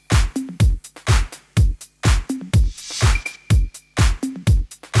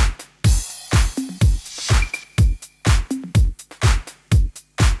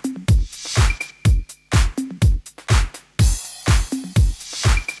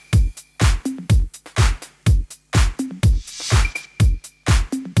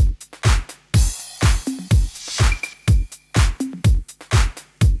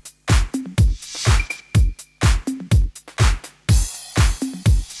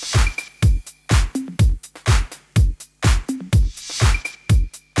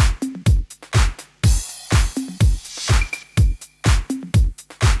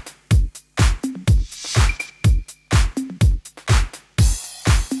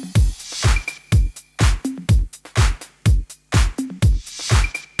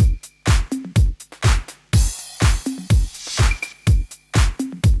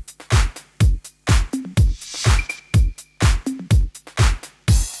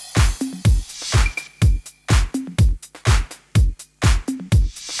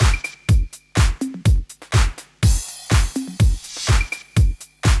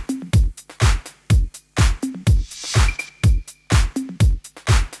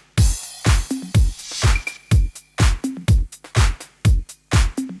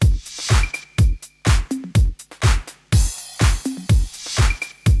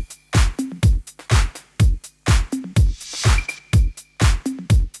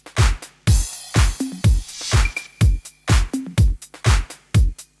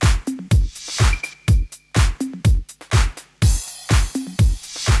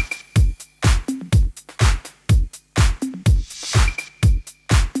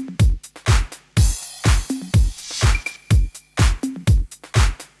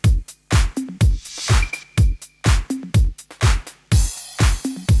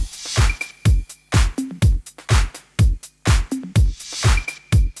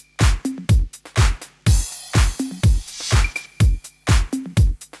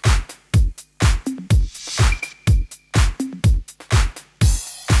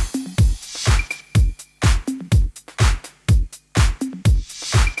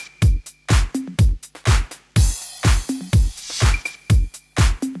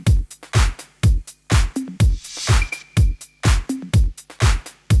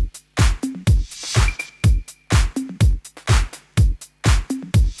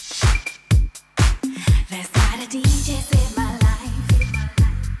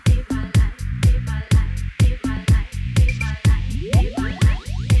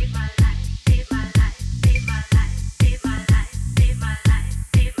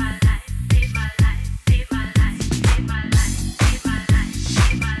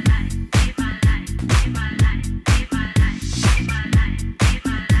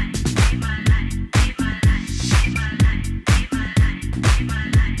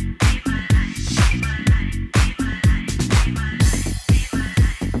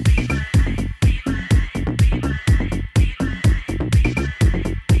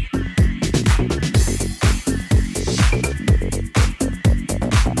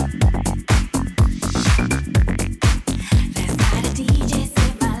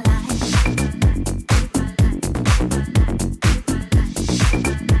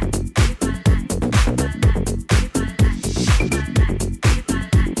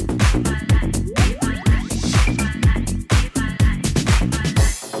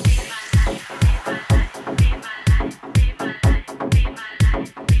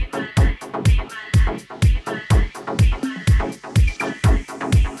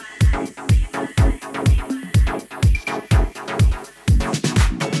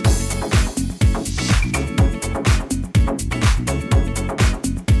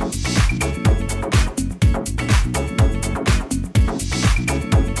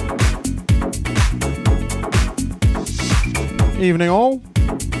Evening all.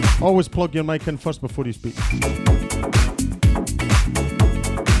 Always plug your mic in first before you speak.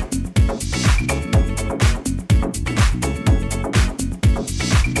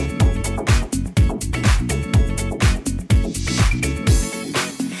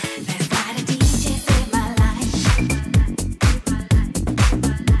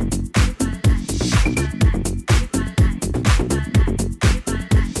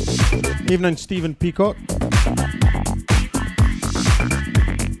 Evening, Stephen Peacock.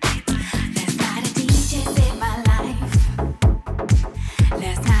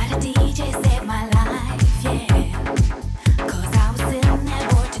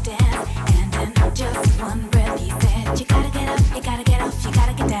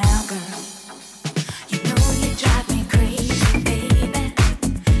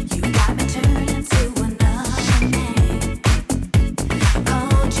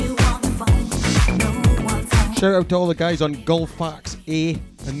 Shout out to all the guys on Gullfax A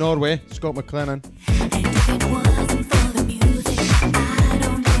in Norway, Scott McLennan.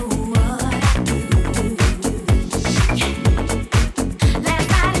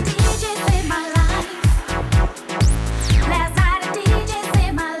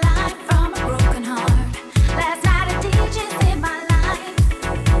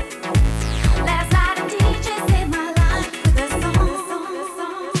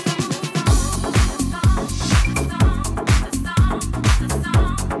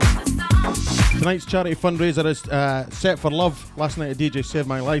 Tonight's charity fundraiser is Set for Love. Last night a DJ saved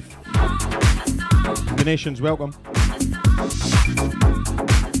my life. Donations welcome.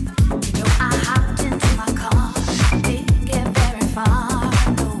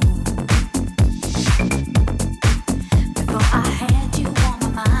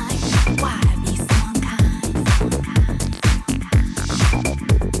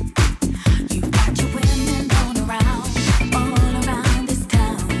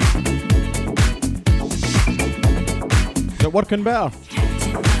 Working better.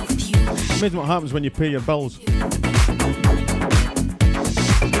 Amazing what happens when you pay your bills. Last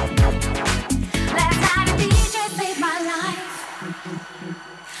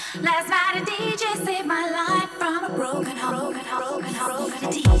night a DJ saved my life from a broken heart. A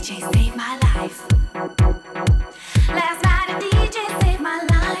DJ saved my life. Last night a DJ saved my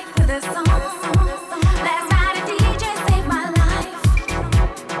life with a song. Last night a DJ saved my life.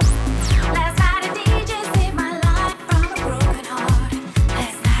 Last night a DJ saved my life from a broken heart.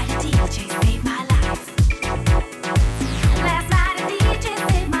 Last night a DJ saved my life. Last night a DJ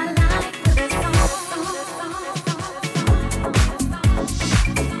saved my life with a song.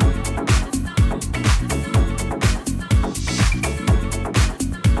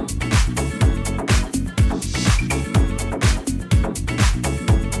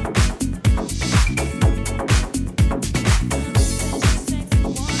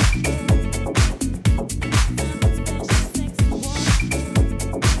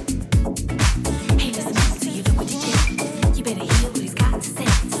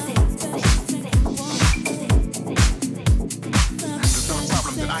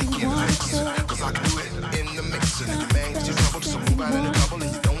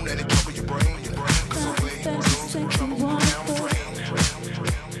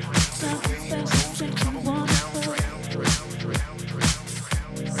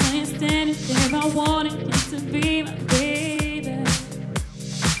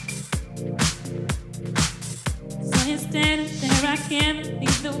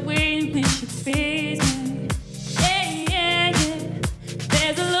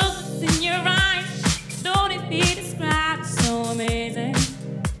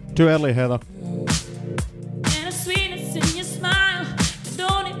 Too early, Heather. And a sweetness in your smile.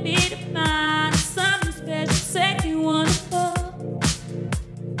 Don't it be defined? Something special, sexy, wonderful.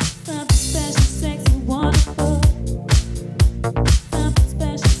 Something special, sexy, wonderful. Something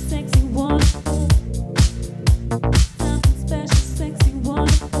special, sexy, wonderful. Something special, sexy,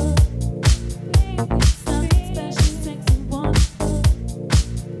 wonderful. Baby, something special, sexy, wonderful.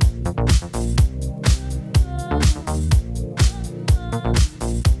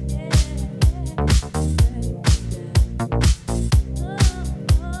 Yeah.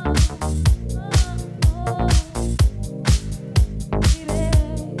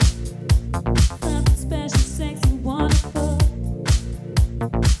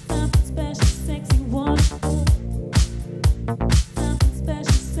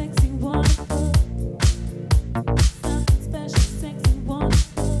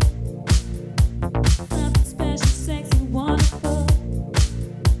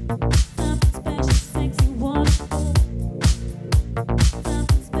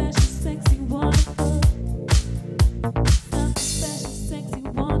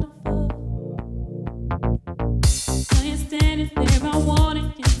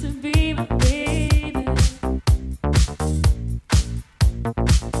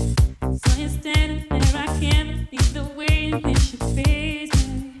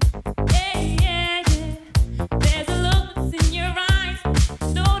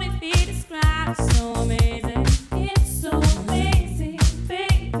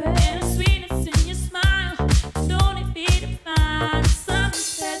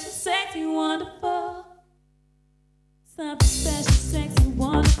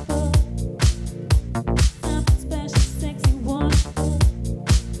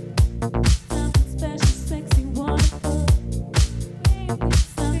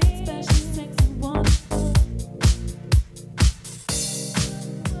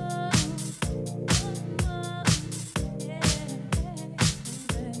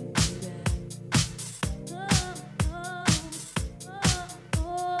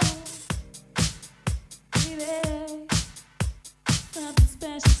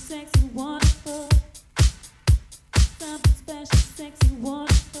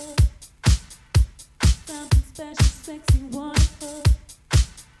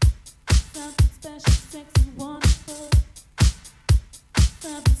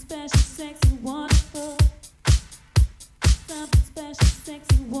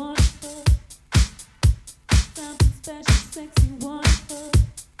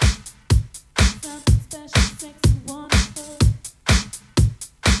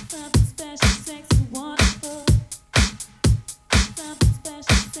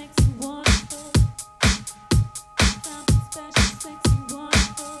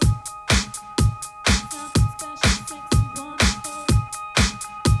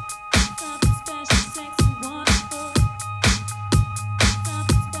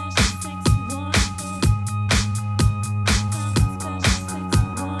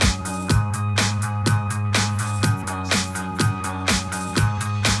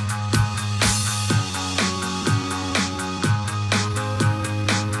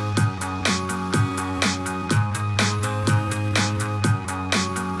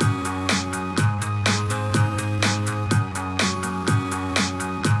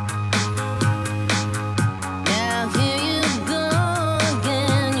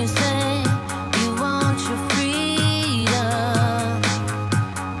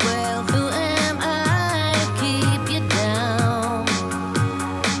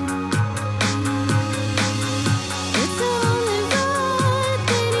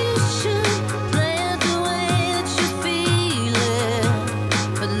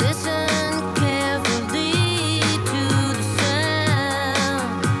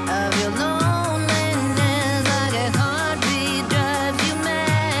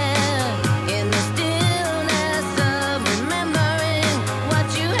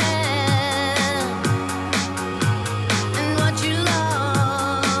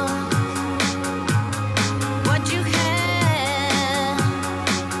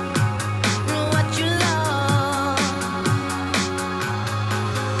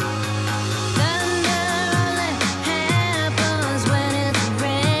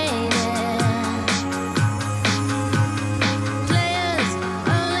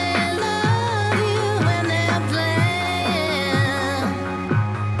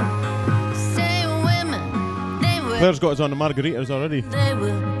 Claire's got us on the margaritas already. They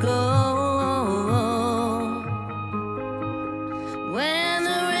will go when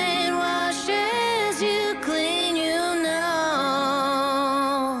the rain washes you clean. You know,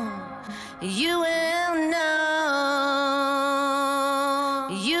 you will know,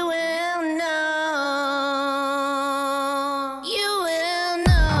 you will know, you will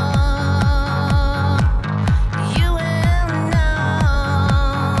know, you will know,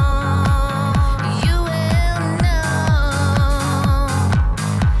 you will know,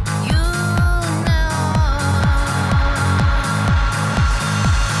 you know.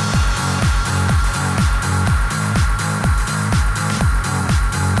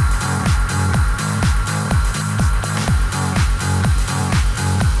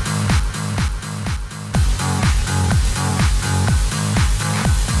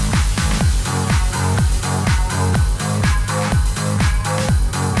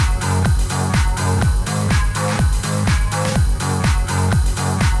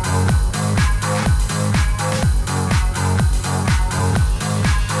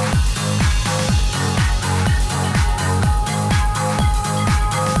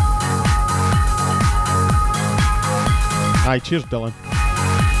 Aye, cheers, Dylan.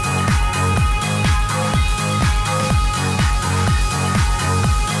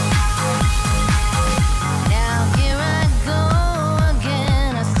 Now here I go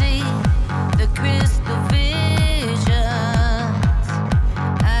again. I see the crystal visions.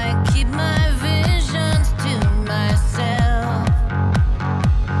 I keep my visions to myself.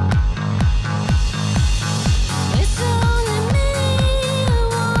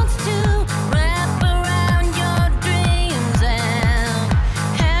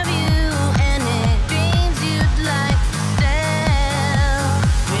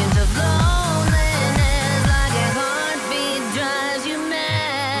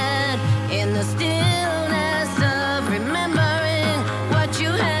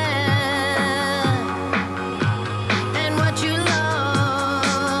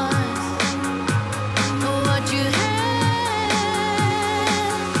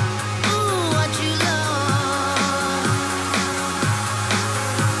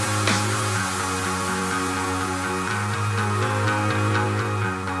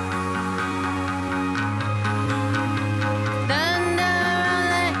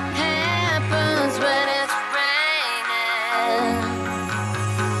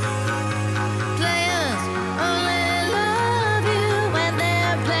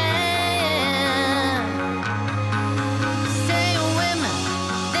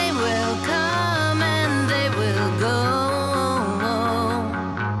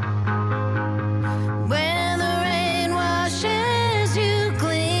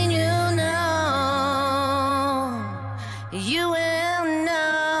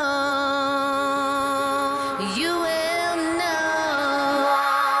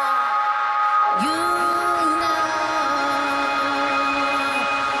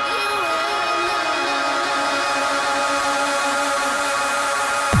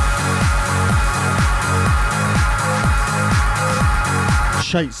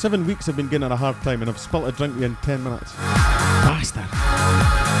 shite. 7 weeks I've been getting a hard time and I've spilt a drink in 10 minutes. Bastard.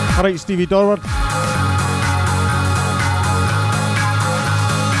 Alright, Stevie Dorward.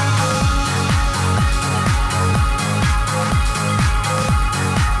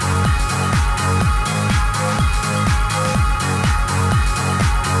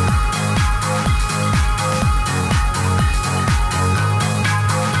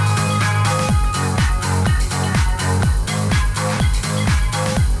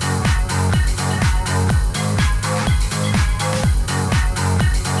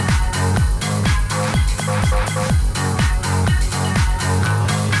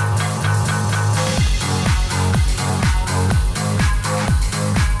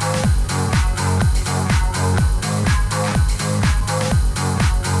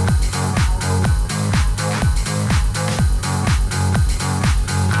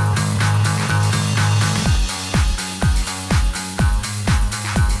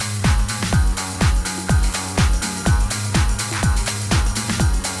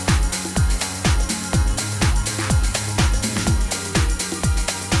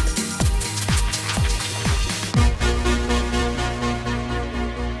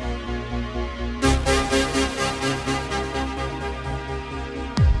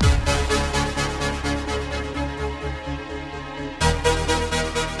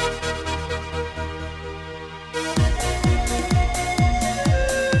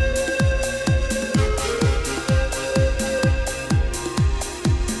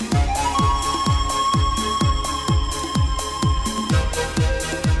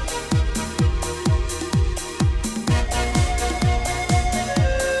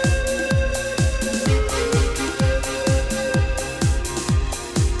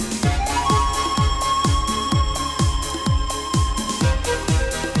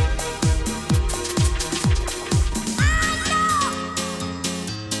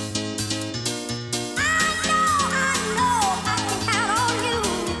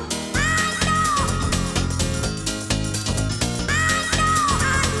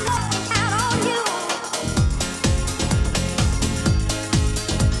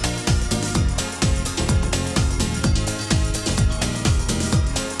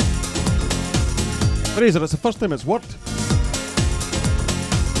 Fraser, it's the first time it's worked.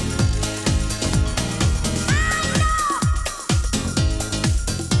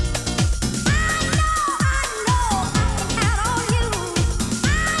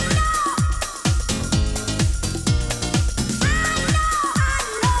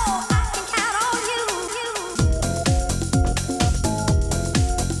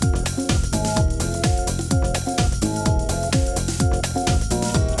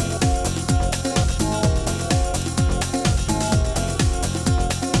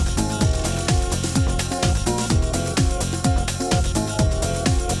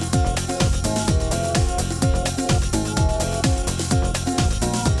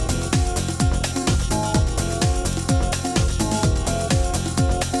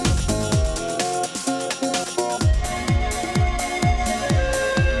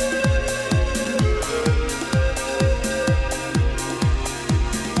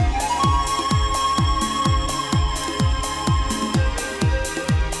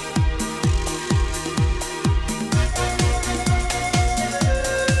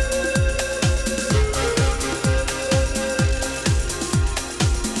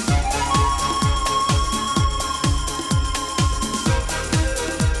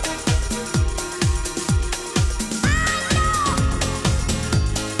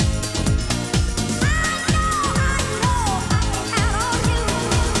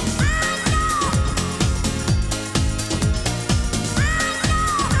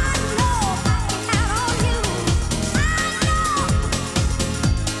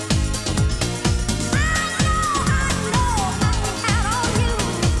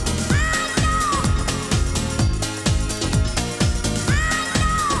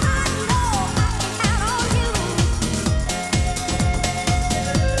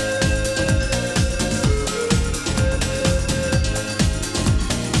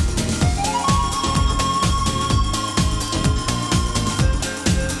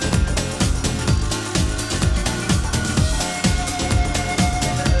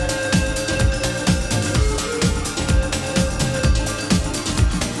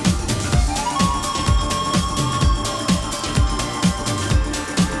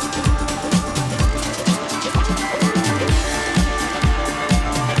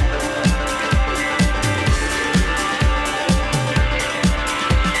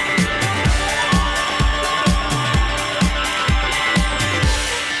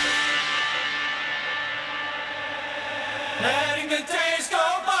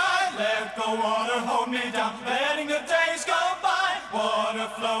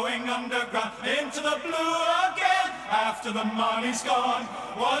 flowing underground into the blue again. After the money's gone,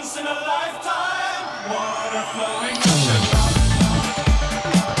 once in a lifetime, water flowing underground.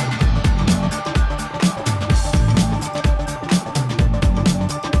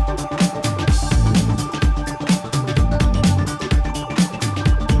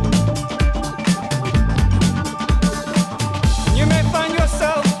 You may find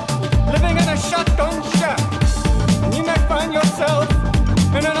yourself living in a shotgun shack. And you may find yourself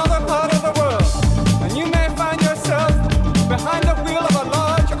in another part of the world. And you may find yourself behind the wheel of a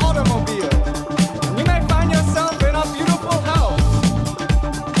large automobile. And you may find yourself in a beautiful house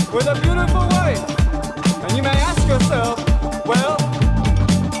with a beautiful wife. And you may ask yourself, well,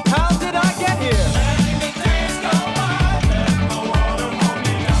 how did I get here?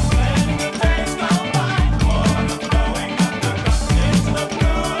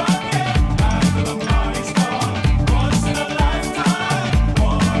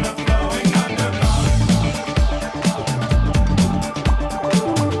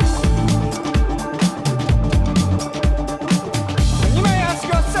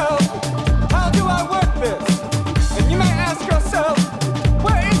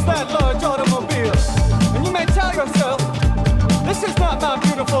 This is not my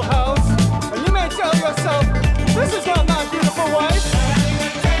beautiful house. And you may tell yourself, this is not my beautiful wife.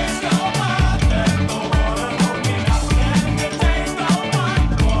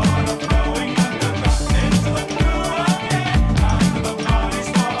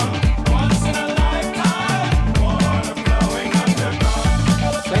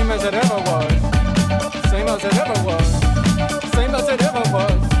 Same as it ever was. Same as it ever was. Same as it ever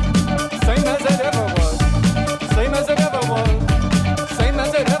was. Same as it ever was. Same as it ever was. Same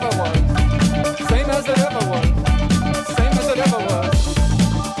as it ever was. Same as it ever was. Same as it ever was.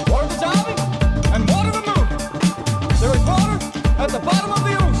 Water dissolving and water removing. There is water at the bottom of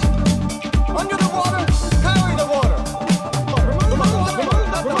the ocean. Under the water, carry the water. Remove the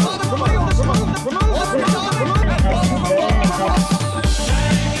water at the bottom of the ocean. Water dissolving and water removing.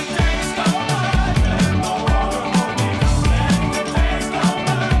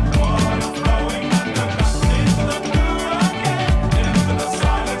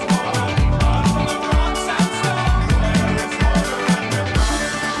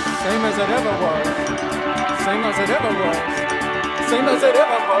 Same as it ever was. Same as it ever was. Same as it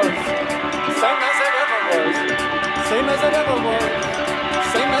ever was. Same as it ever was. Same as it ever was.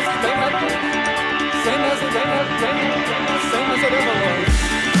 Same as it ever was. Same as it ever was. Same as it ever was.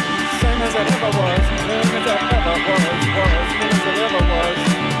 Same as it ever was. Same as it ever was. Same as it ever was.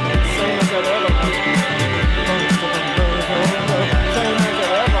 Same as it ever was. Same as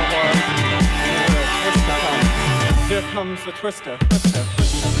it ever was. Here comes the twister.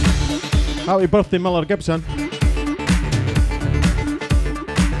 Happy birthday, Miller Gibson.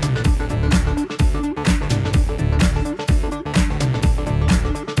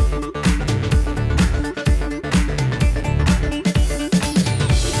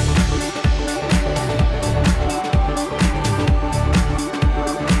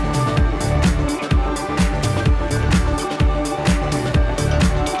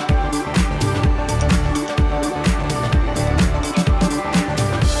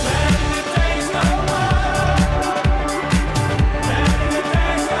 Taste the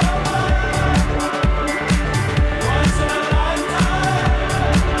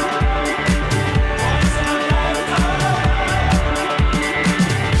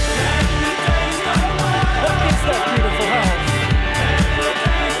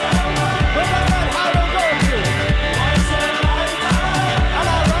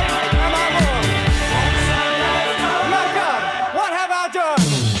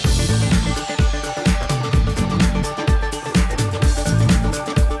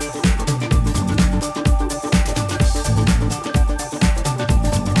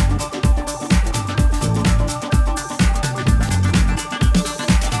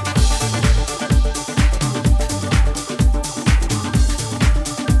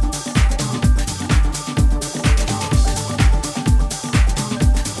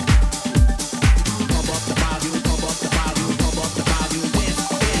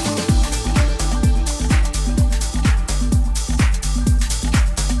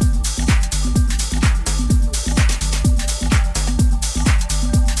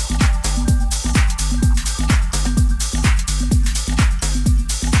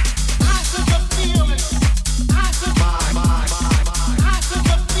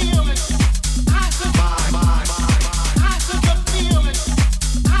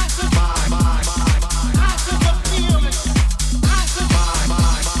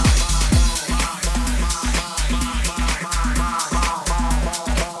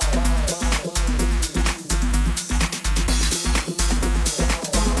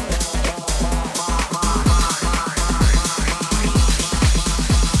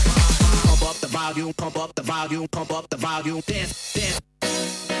volume, pump up the volume, pump up the volume, dance, dance.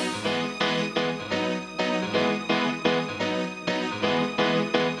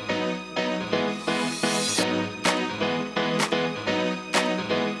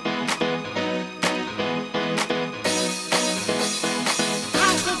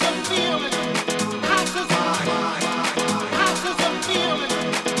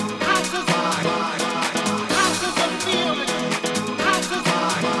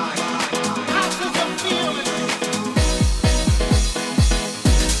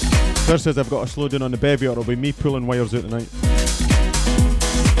 Sir says I've got to slow down on the bevy or it'll be me pulling wires out tonight.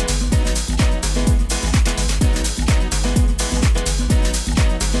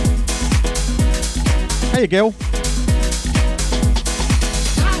 Hiya, girl.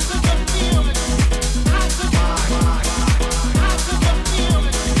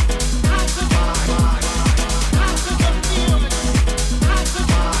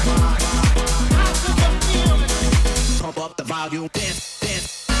 Pump up the volume, dance,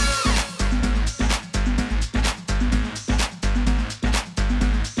 dance.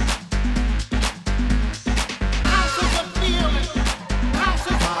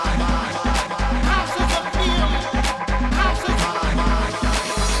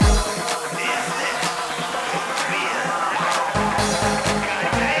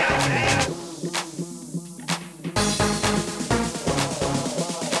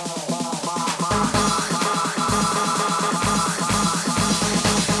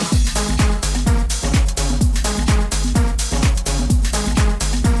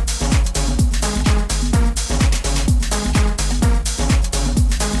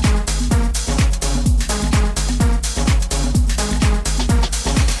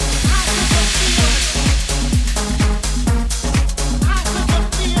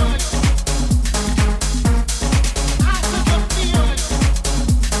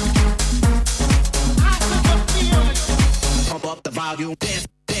 Volume, dance,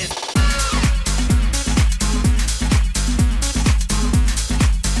 dance.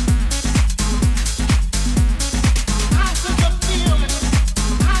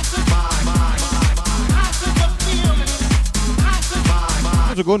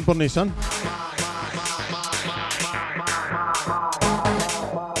 How's it going, Bernie, son?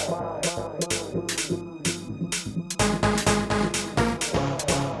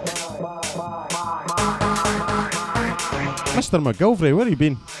 Mr. McGilvray, where have you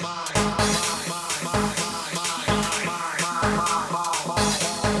been?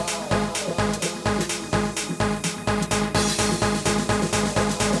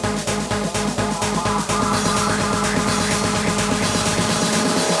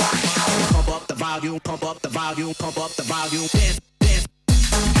 Pump up the volume, pump up the volume, pump up the volume, dance, dance.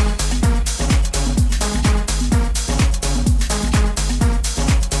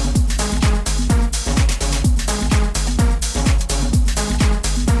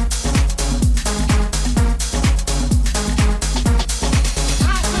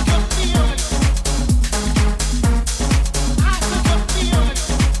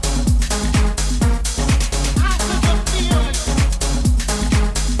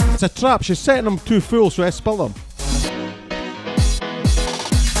 It's a trap, she's setting them too full so I spill them.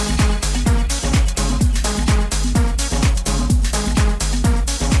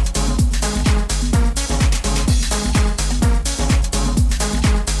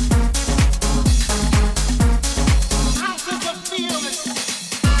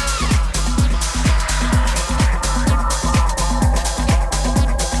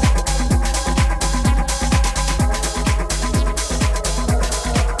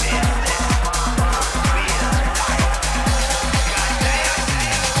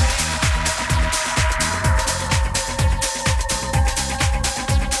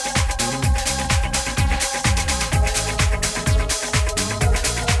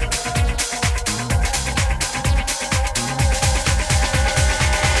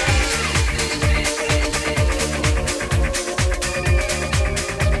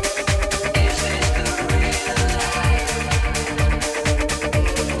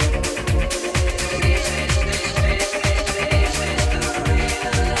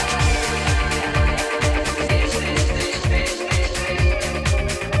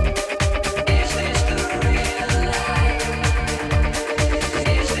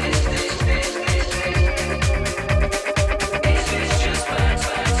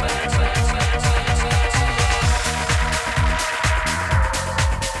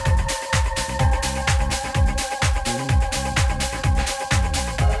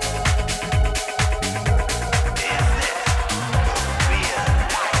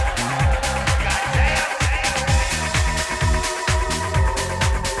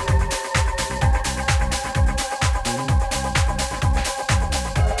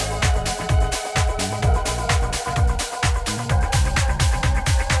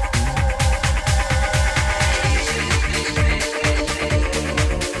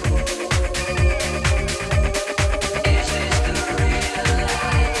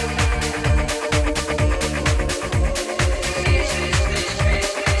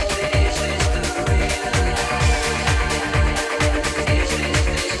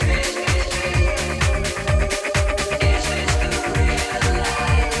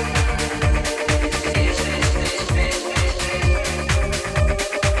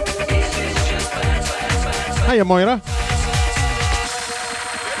 Hiya, Moira. Let me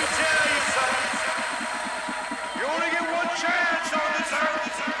tell you something. You only get one chance on this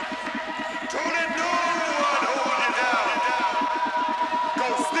earth. Don't let no one hold you down.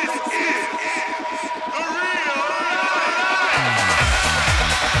 'Cause this is the real life.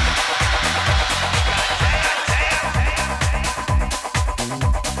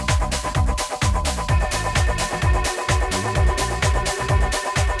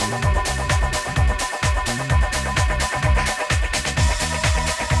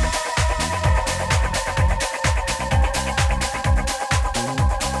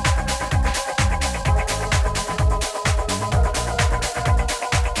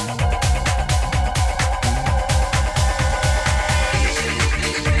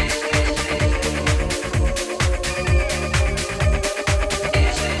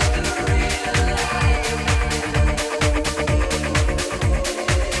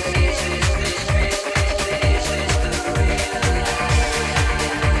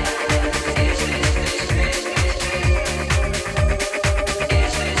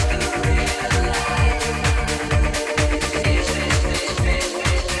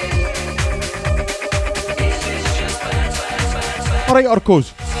 Alright,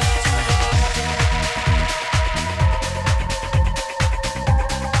 Orcos.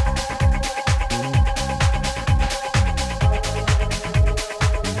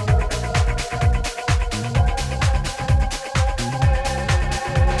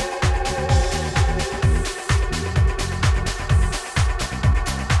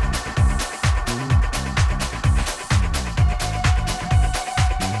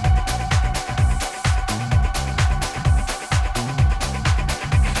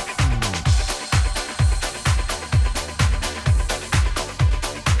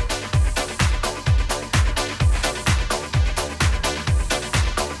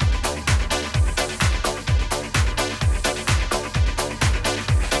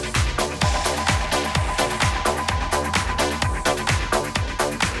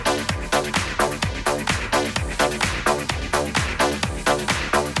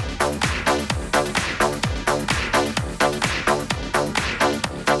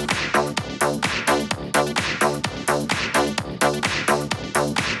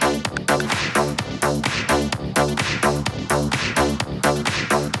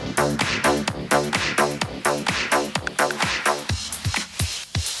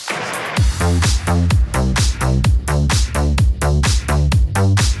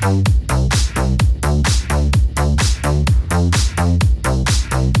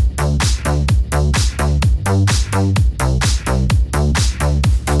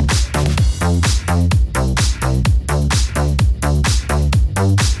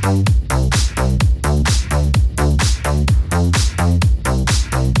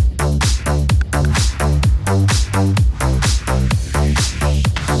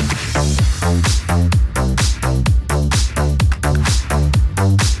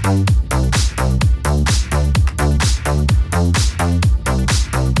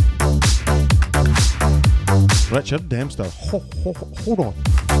 Richard Dempster. Hold on.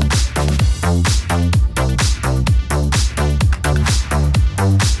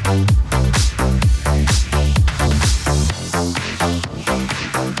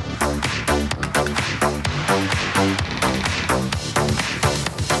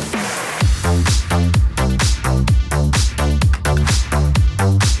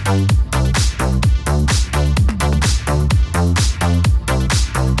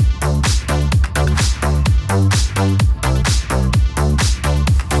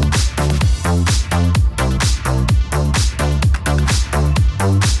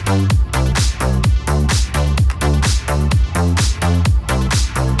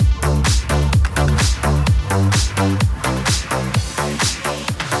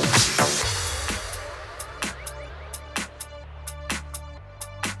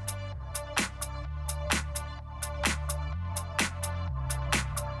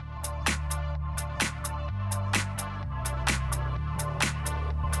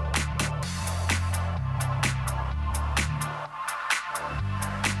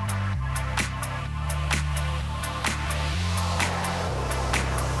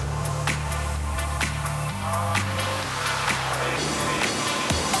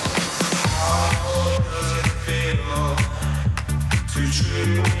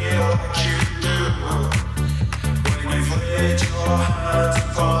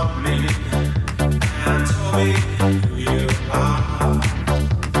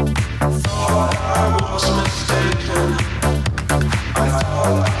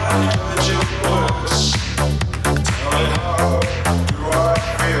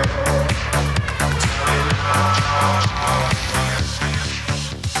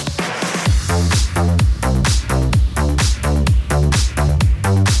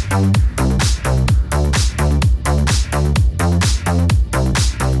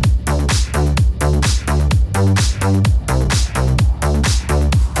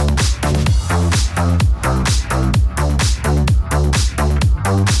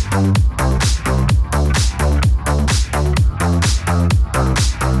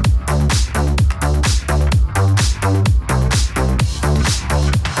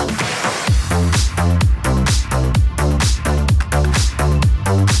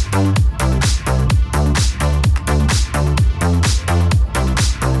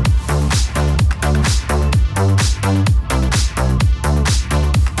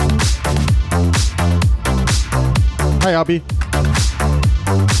 Gabby.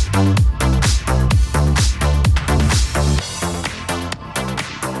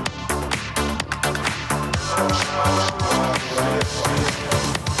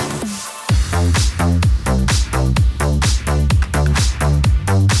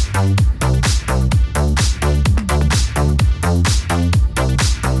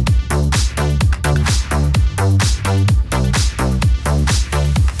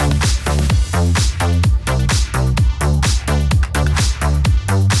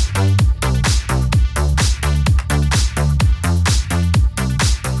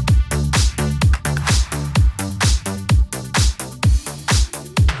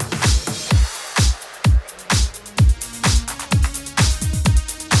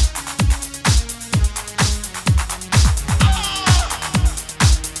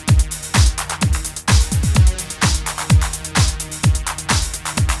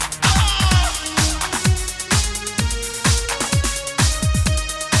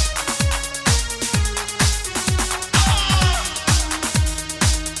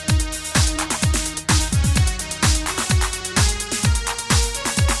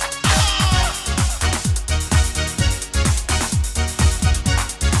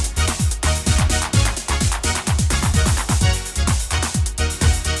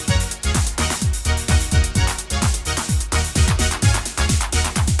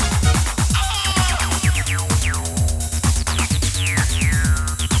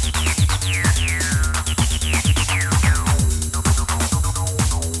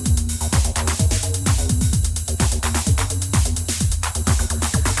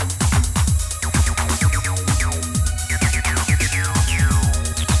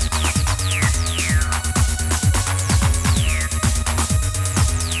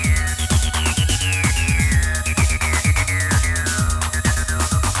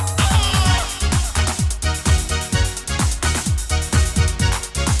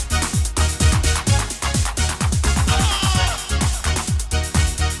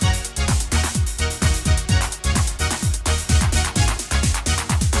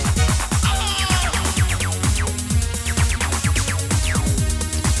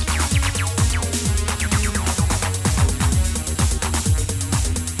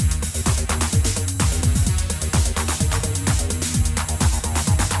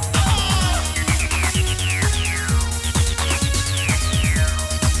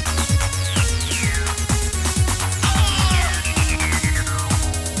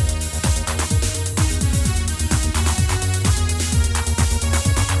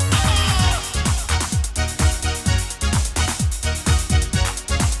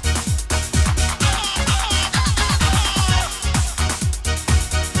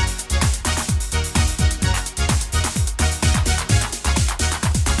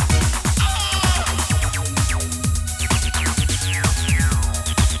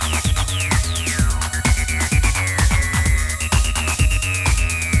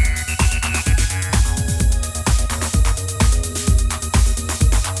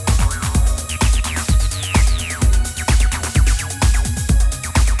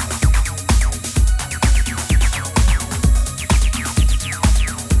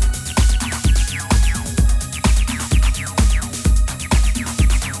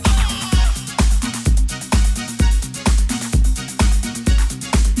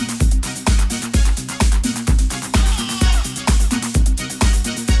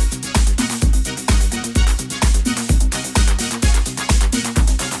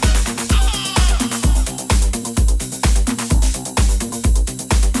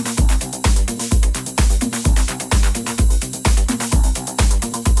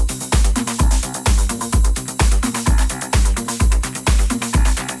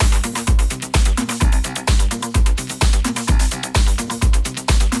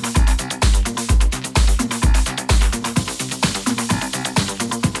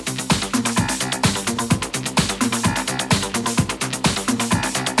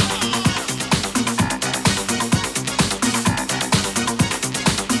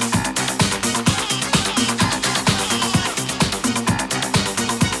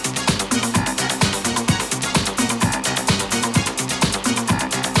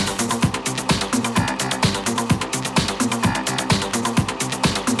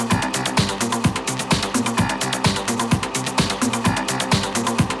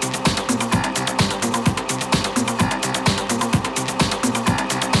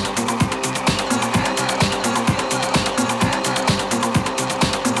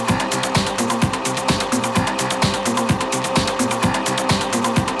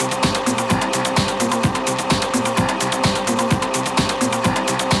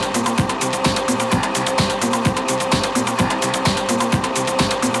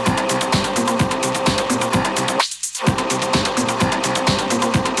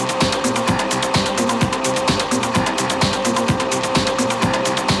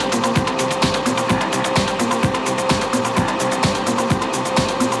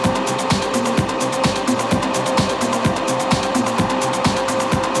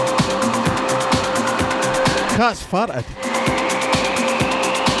 cat's farted.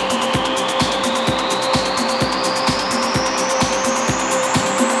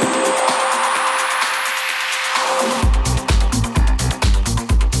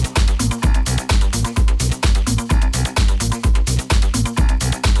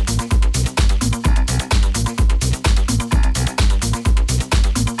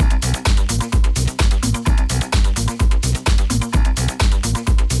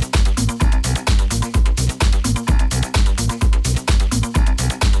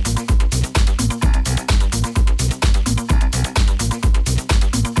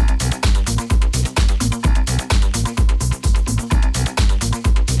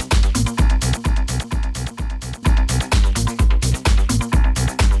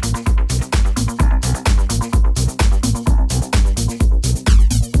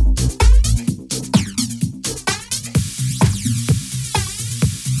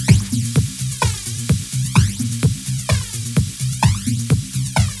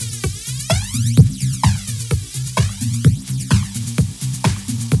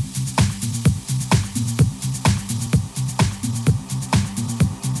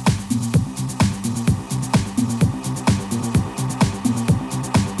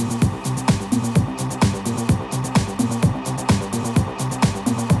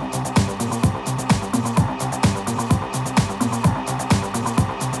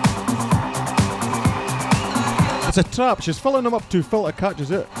 It's a trap. She's filling them up to filter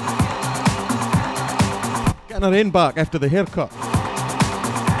catches it. Getting her end back after the haircut.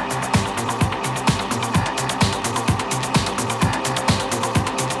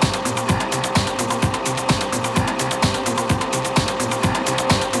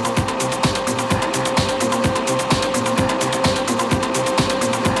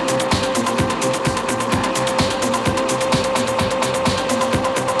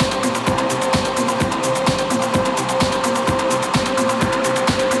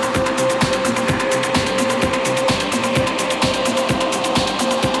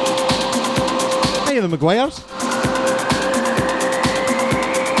 The Maguires.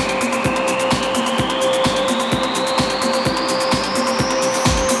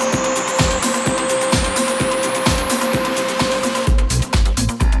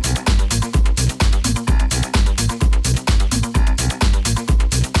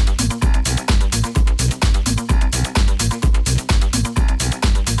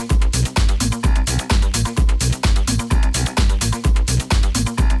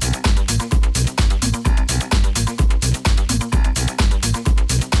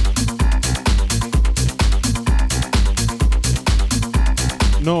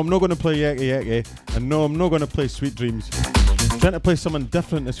 No, I'm not going to play Yaki Yaki, and no, I'm not going to play Sweet Dreams. I'm trying to play something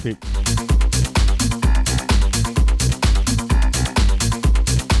different this week.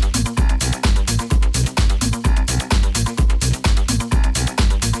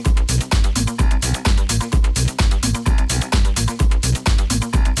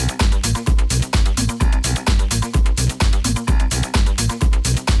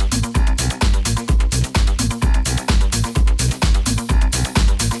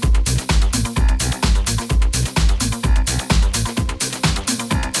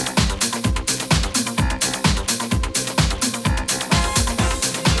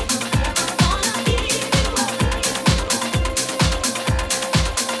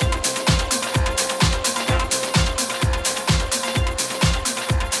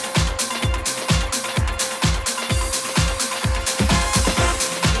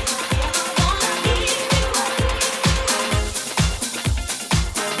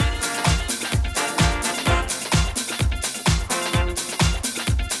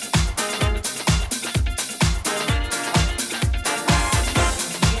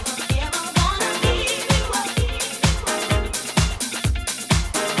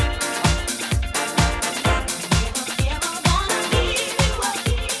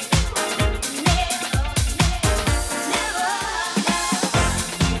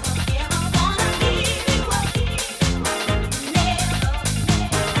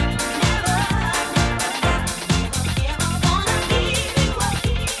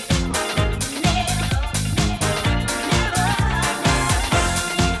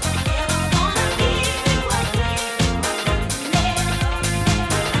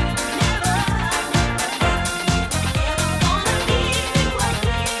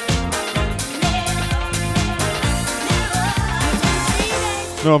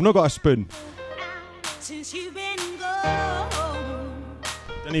 No, I've not got a spoon. Since you've been gone,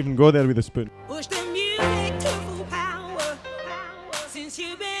 Didn't even go there with a spoon. push the music to full power. Since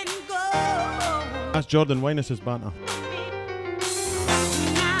you've been gone, That's Jordan Winus' banter.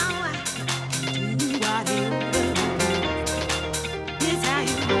 now I do what it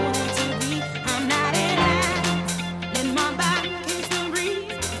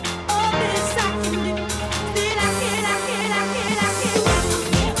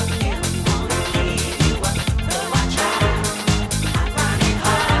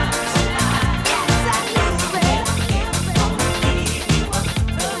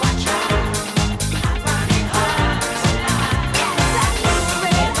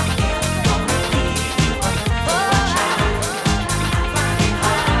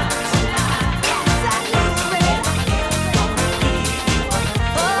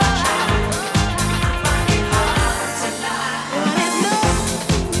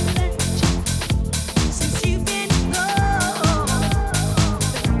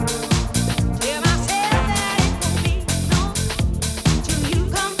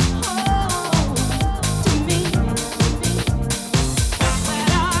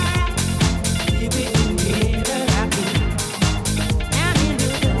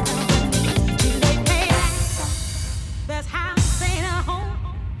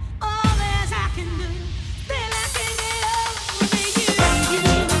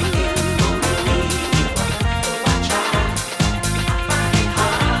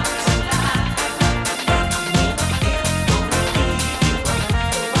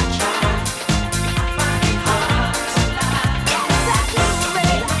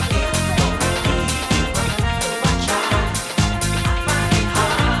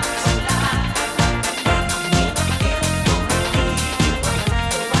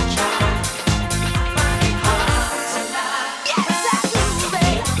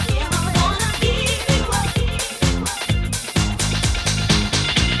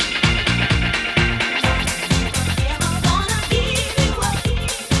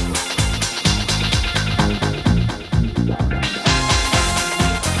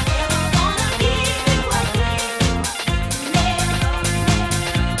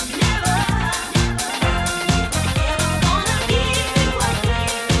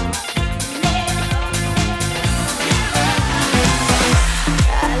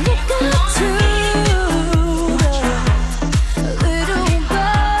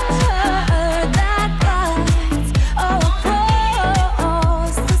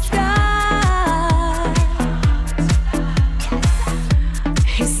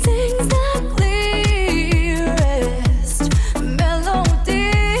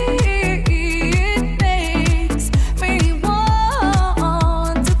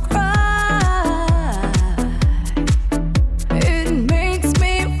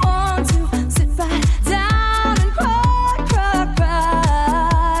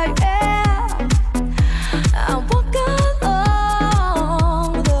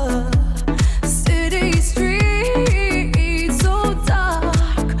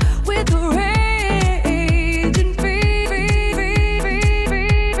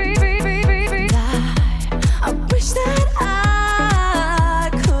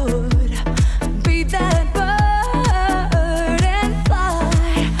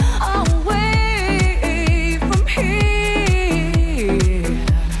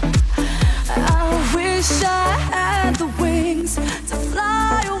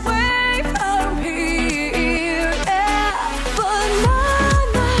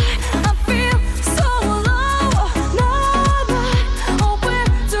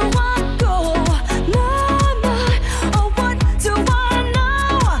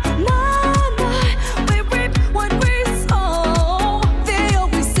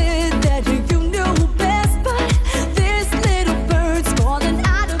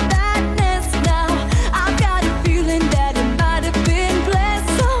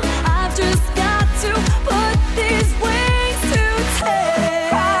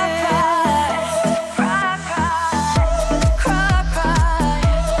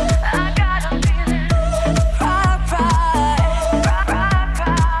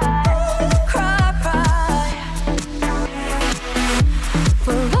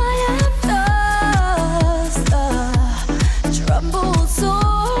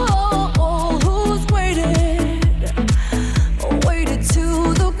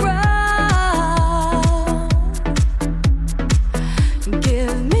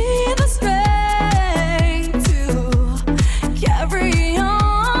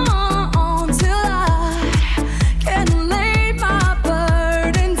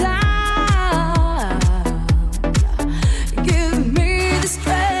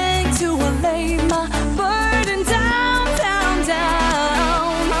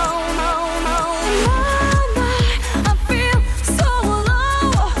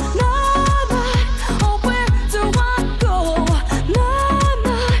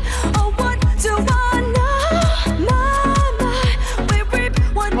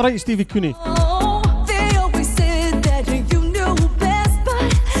All right, Stevie Cooney. They always said that you knew best,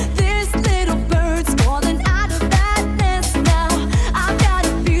 but this little bird's falling out of that nest now. I've got a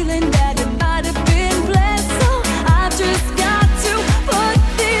feeling that it might have been blessed, so I've just got to put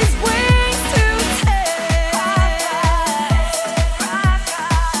these wings to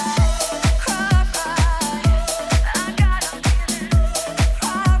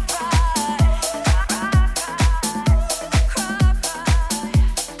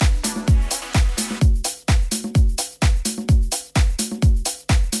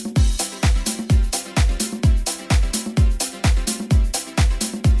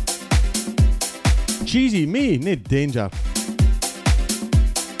Cheesy, me, no danger.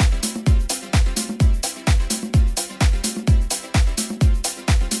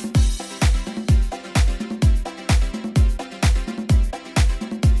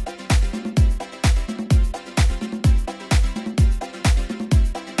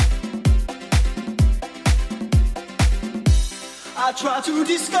 I try to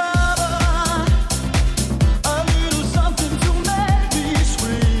discover a little something to make me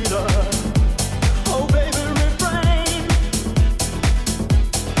sweeter. Oh, baby, refrain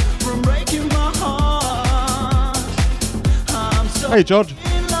from breaking my heart. I'm so Hey, George.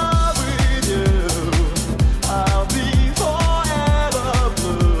 in love with you. I'll be forever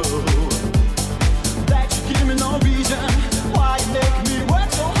blue. That you give me no reason why you make me work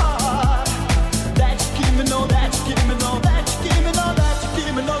so hard. That you give me no, that you give me no, that you give me no, that you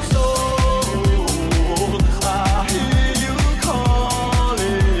give me no soul. I hear you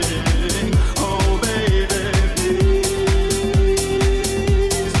calling. Oh, baby,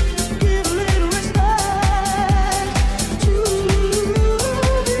 please give a little respect to me.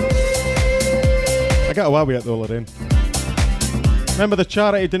 I got away with it though, Lorraine. Remember the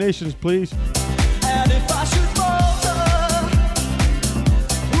charity donations, please. And if I should falter,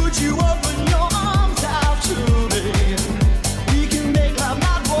 would you open your arms out to me? We can make love,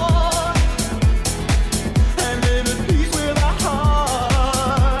 not war, and live in peace with our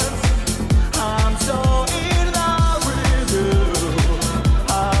hearts. I'm so in love with you.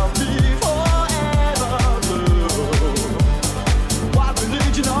 I'll be forever blue. What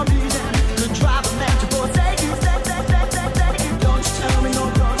religion or reason could drive a man to forsake you? Don't you tell me no,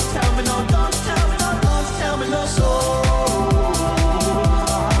 don't you tell me no, don't you tell me no, don't you tell me no soul.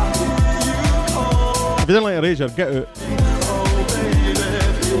 I hear you call, If you didn't like Erasure, get out. oh baby,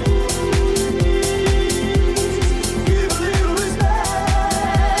 please give a little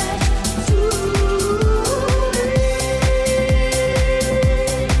respect to me.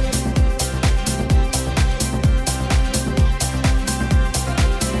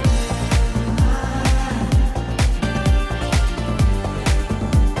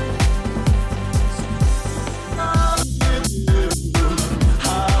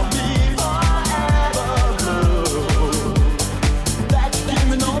 I'll be forever blue. That you give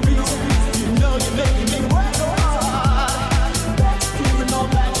me no reason, you know you're making me work so hard. That you give me no,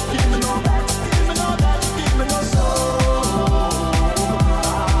 that you give me no, that you give me no, that you give me no soul. I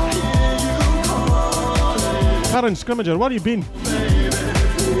hear you calling. Karen Scrimmager, where you been?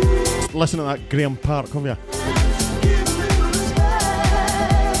 Listen to that Graham Park, have you? Give a little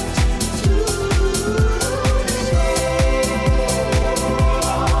respect to me. I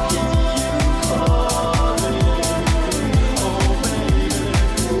hear you calling. Oh baby,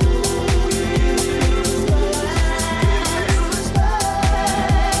 give a little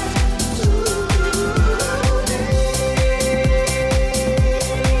respect to me.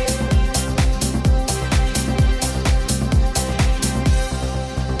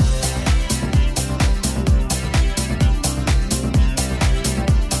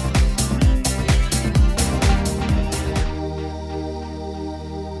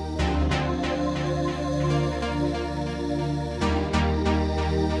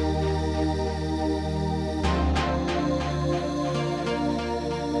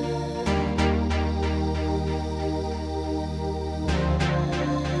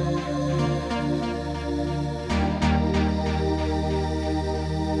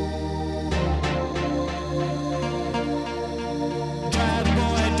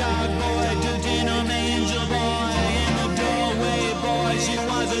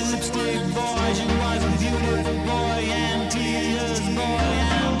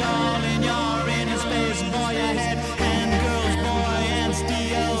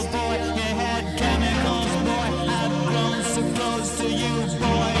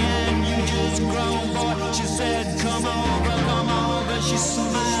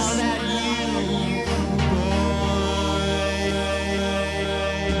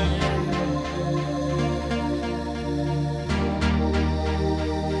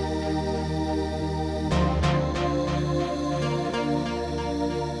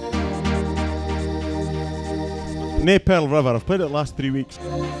 Nay Pearl River. I've played it the last 3 weeks.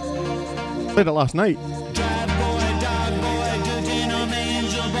 Played it last night.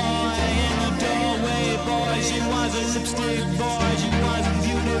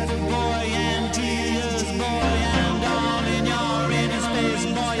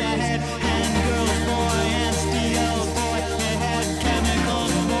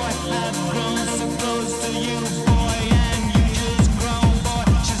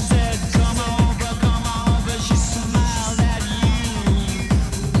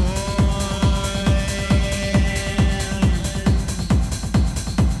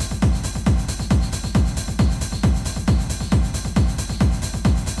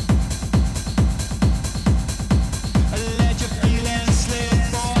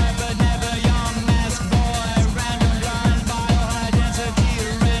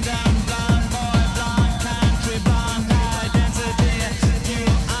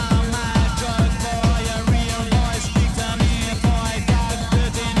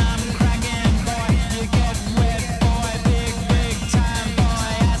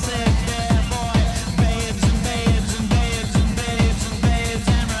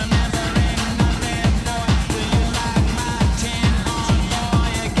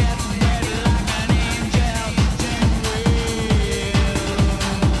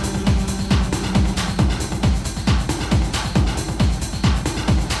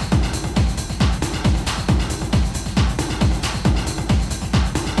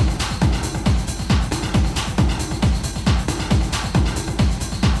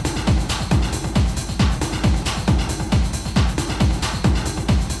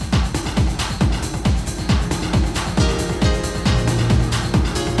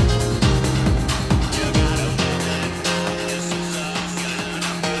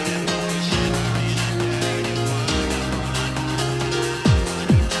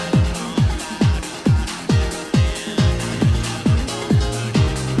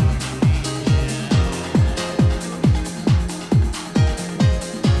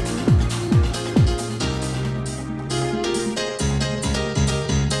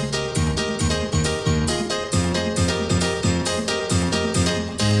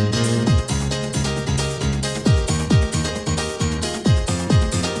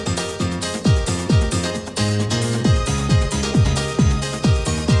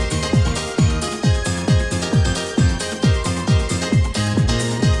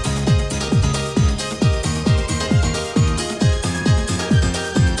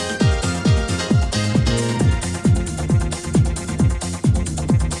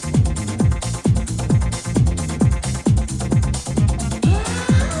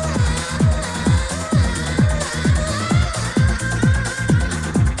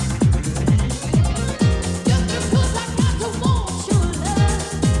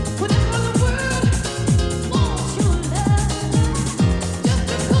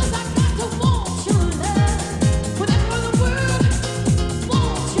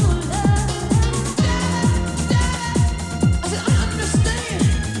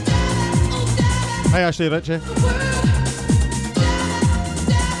 Hi Ashley Ritchie.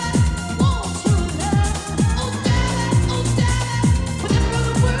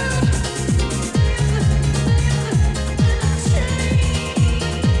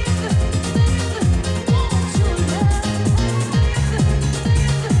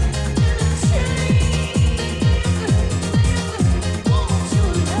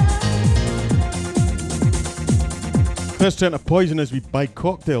 Chris trying to poison us with by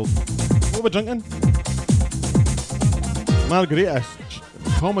cocktails. What are we drinking? Margaritas.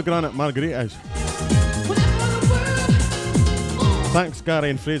 Pomegranate margaritas. Thanks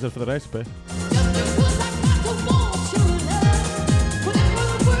Gary and Fraser for the recipe.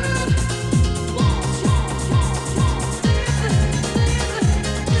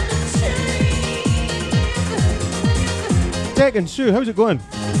 Deck and Sue, how's it going?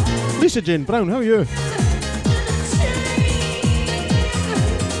 Lisa Jane Brown, how are you?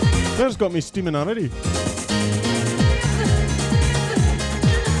 Claire's got me steaming already.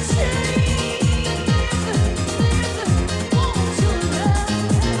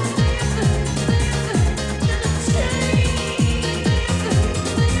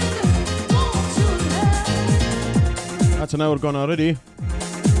 That's an hour gone already.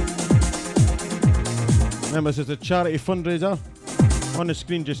 Remember, this is a charity fundraiser on the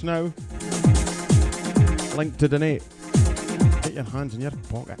screen just now. Link to donate. Get your hands in your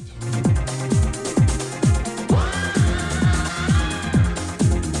pockets.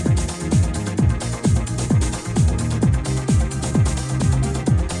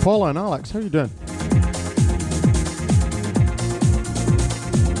 Paula and Alex, how you doing?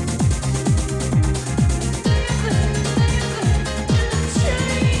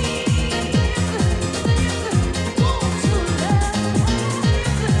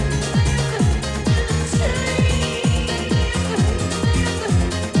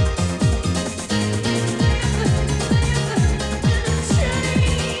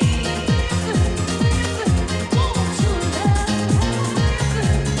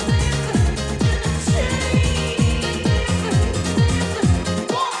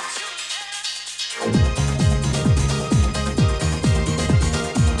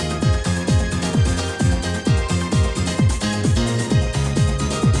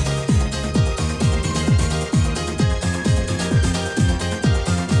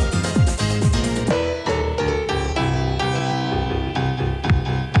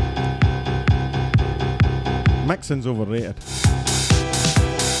 Dancing's overrated.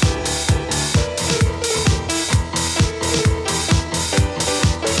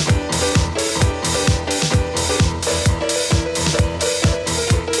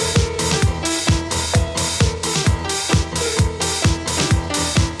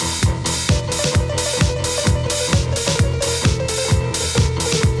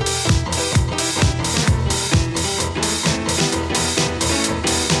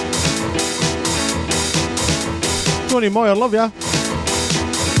 Tony Moyer, love ya.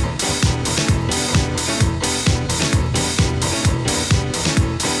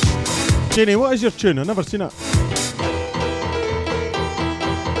 Jenny, what is your tune? I've never seen it.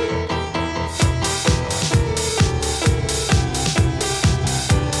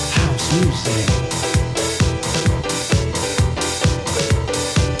 House music.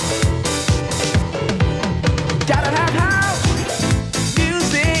 Gotta have house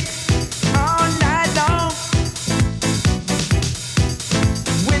music all night long.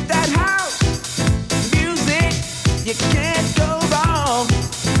 With that house music, you can't go wrong.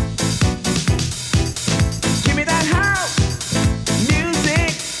 Give me that house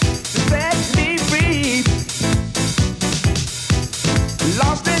music to set me free.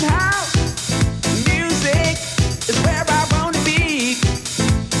 Lost in house music is where I wanna be.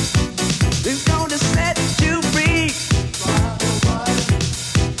 It's gonna set you free.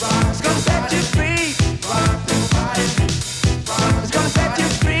 It's gonna set you free. It's gonna set you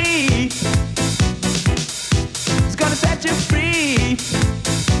free. It's gonna set you free.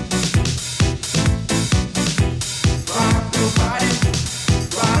 Rock your body.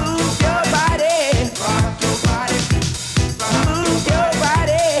 Move your body. Rock your body. Move your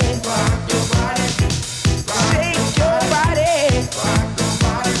body. Rock your body. Shake your body. Rock your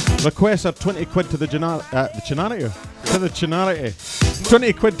body. Requests are 20 quid to the charity. To the charity.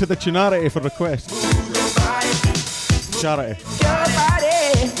 20 quid to the charity for requests. Charity. Your body.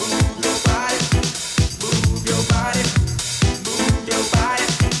 Move your body. Move your body. Move your body.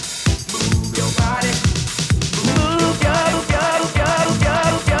 Move your body. Move your body. Move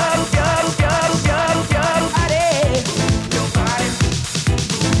your body.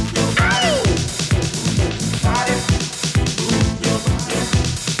 Move your body. Body. Move your body.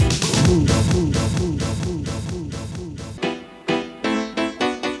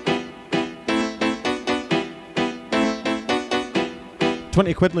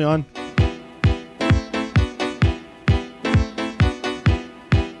 20 quid, Leon.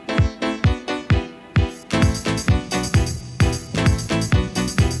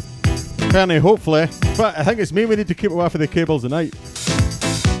 Penny, hopefully. But I think it's me we need to keep away from the cables tonight.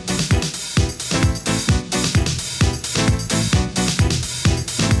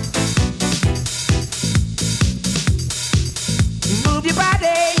 Move your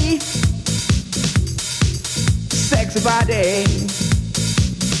body, sexy body.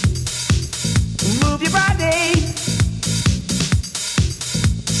 Move your body,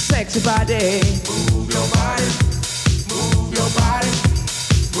 sexy body. Move your body, move your body,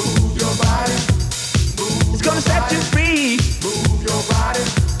 move your body. It's gonna set you free. Move your body,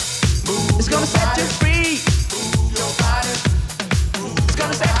 move. It's gonna set you free. Move your body, it's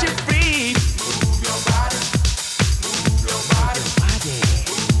gonna set you free. Move your body. Move your body,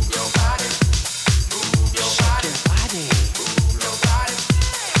 move your body, move your body, move your body, move your body,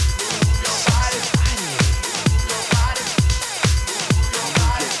 move your body, move your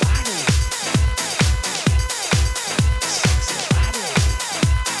body,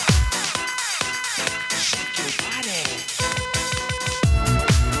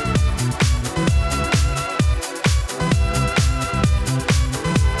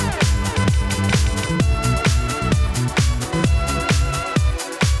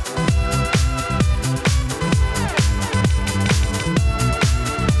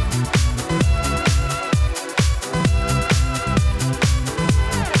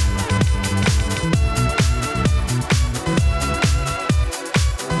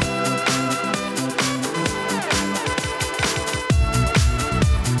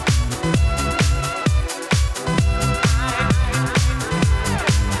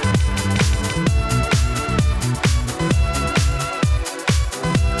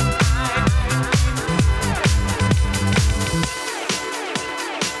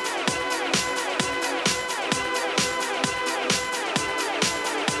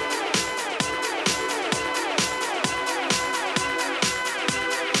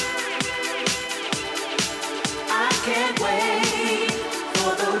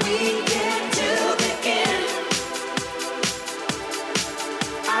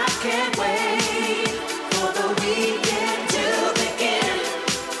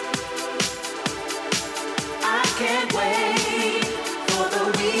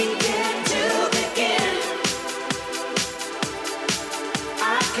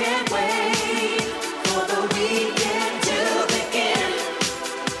 can't wait for the weekend to begin.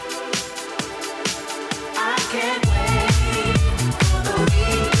 I can't wait for the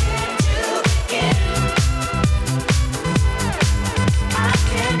weekend to begin. I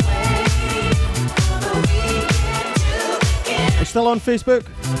can't wait for the weekend to begin. We're still on Facebook.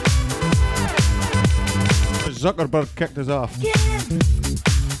 Zuckerberg kicked us off.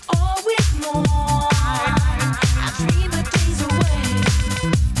 All week long, I dream of days away.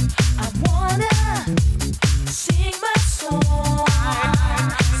 I wanna sing my song,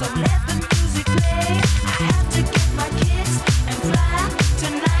 so let the music play. I have to get my kids and fly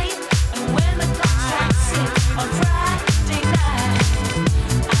tonight. And when the clock strikes 6 on Friday night,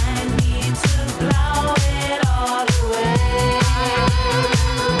 I need to blow it all away.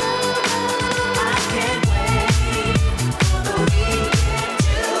 I can't wait for the weekend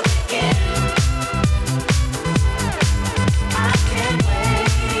to begin. I can't wait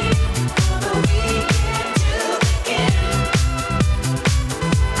for the weekend to begin.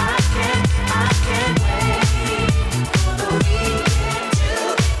 I can't wait for the weekend to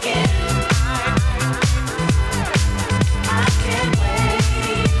begin. I can't wait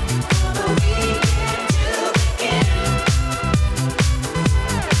for the weekend to begin.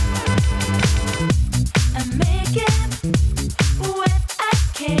 I'm making what I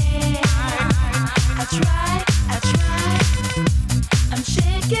can. I try. I'm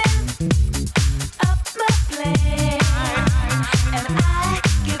shaking up my plan, and I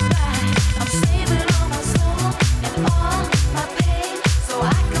get by. I'm saving all my soul and all my pain, so I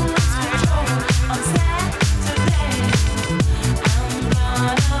can lose control on Saturday. I'm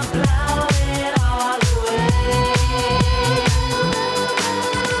gonna blow it all away.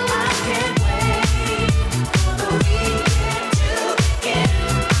 I can't wait for the weekend to begin.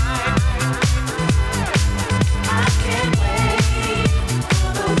 I can't wait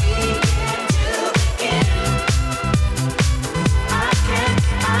for the weekend to begin.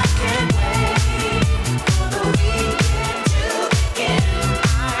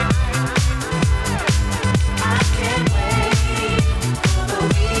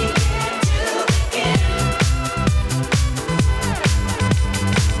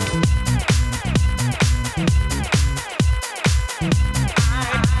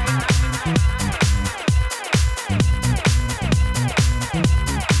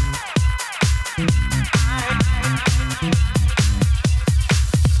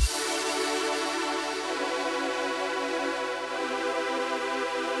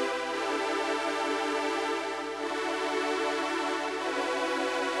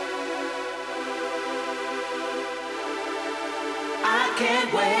 I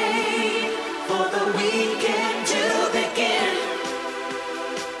can't wait for the weekend to begin. I can't wait for the weekend to begin.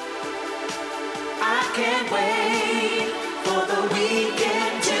 I can't wait for the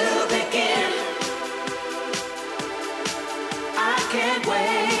weekend to begin. I can't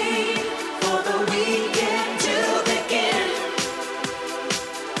wait for the weekend to begin.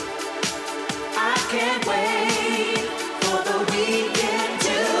 I can't wait for the weekend to begin. I can't wait for the weekend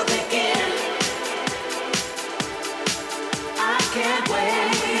to begin. I can't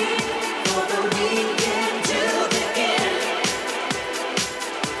wait for the weekend to begin.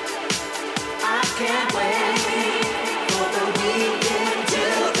 I can't wait for the weekend to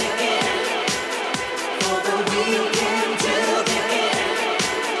begin. For the weekend to begin.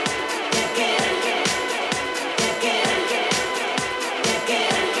 Begin. Begin. Begin.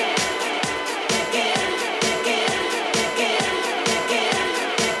 Begin. Begin. Begin. Begin. Begin.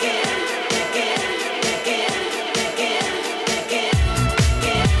 Begin. Begin. Begin.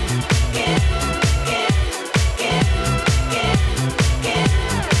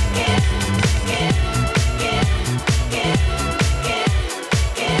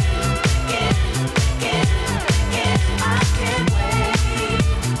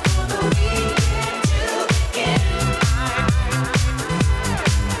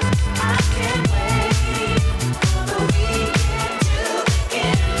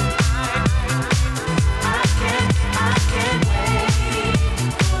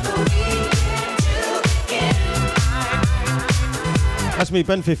 That's me,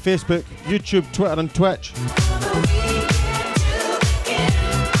 Ben, for Facebook, YouTube, Twitter, and Twitch.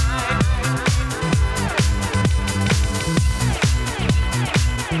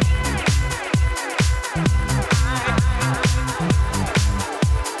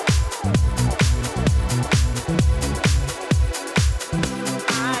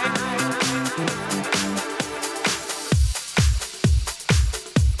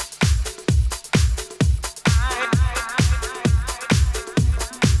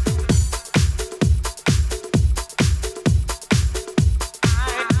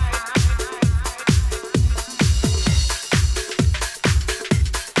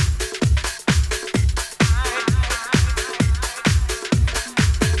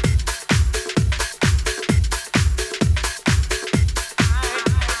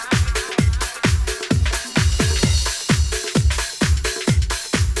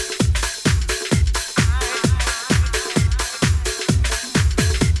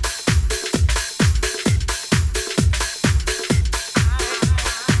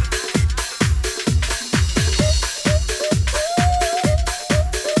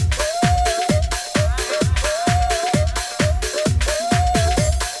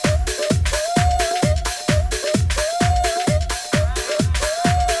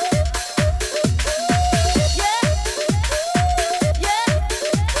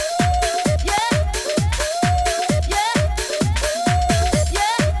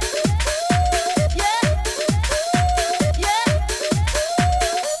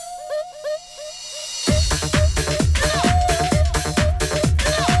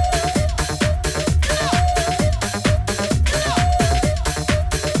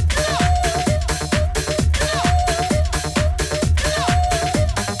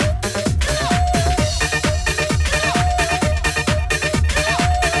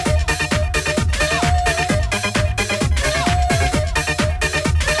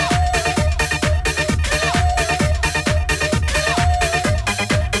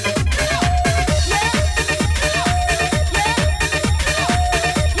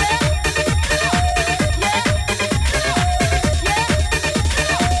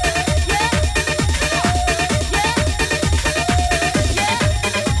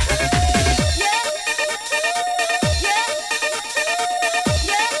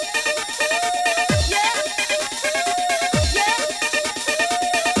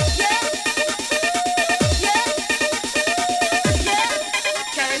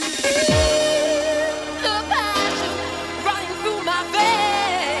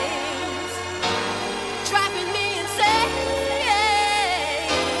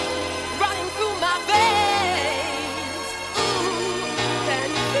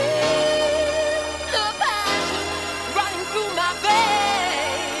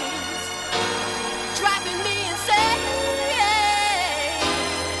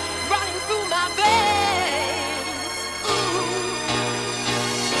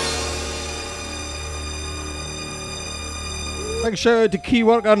 Big shout out to key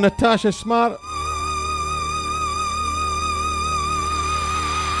worker Natasha Smart.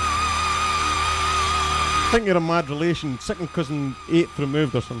 I think you're a mad relation, second cousin 8th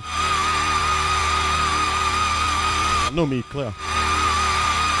removed or something. No me, Claire.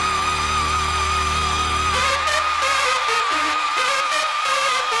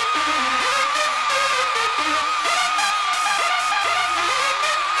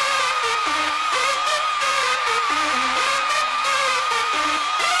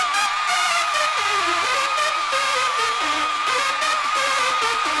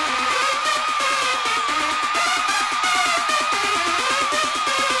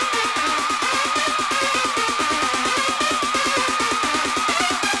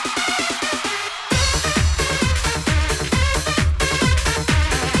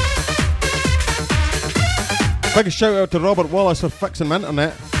 Big shout out to Robert Wallace for fixing my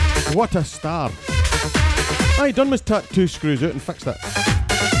internet. What a star. I done my tattoo screws out and fixed it.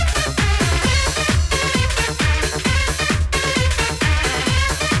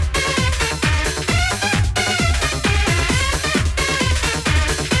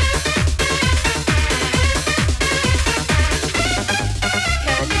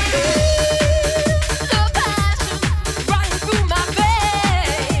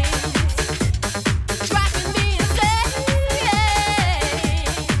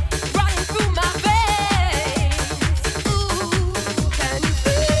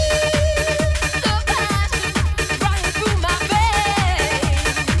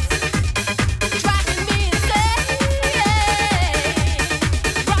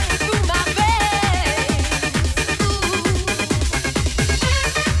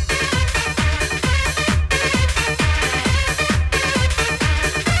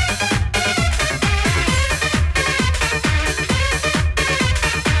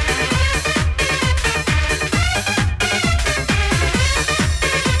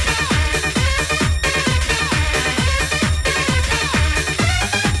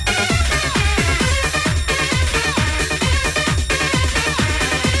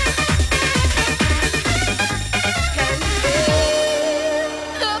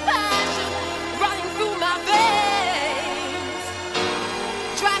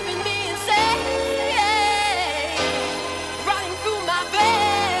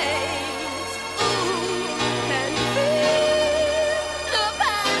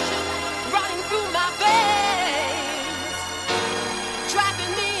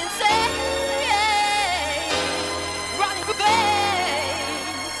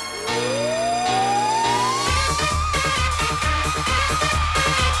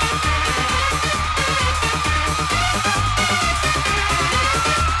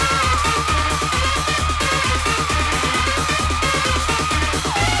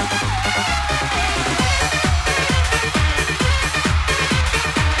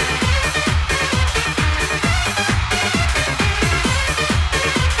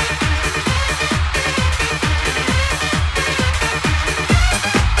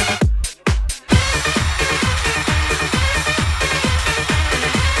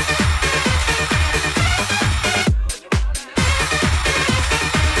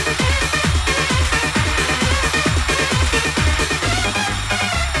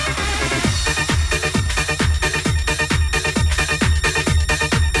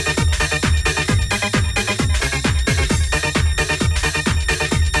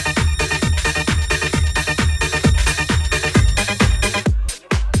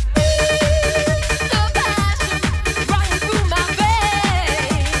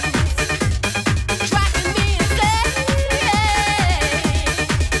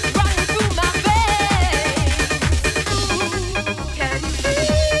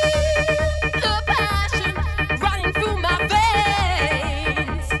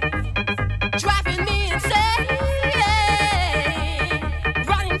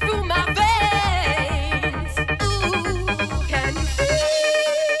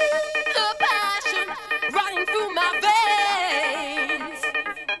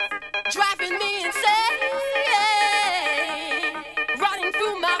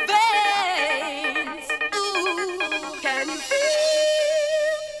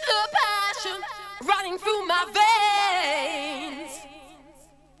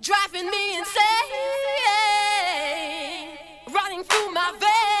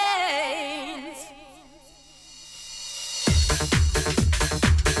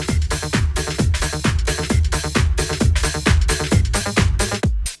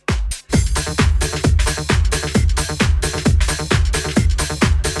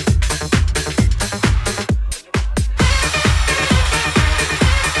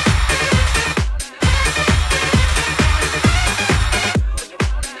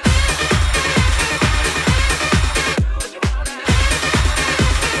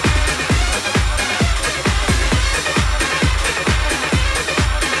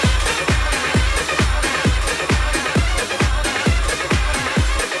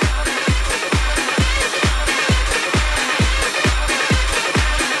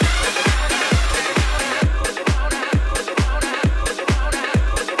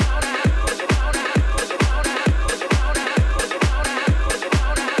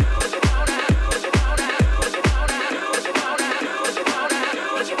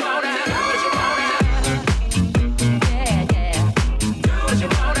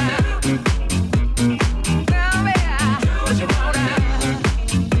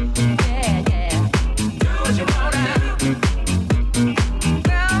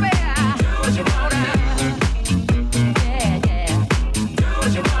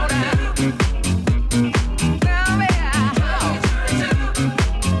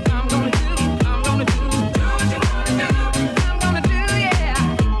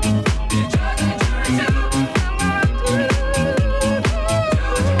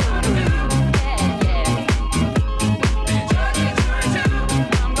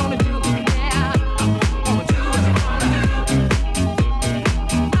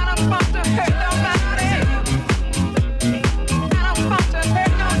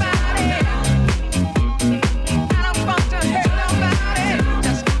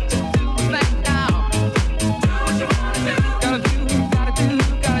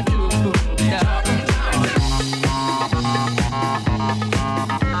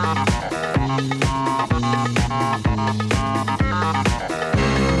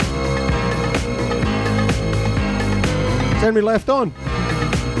 Send me left on.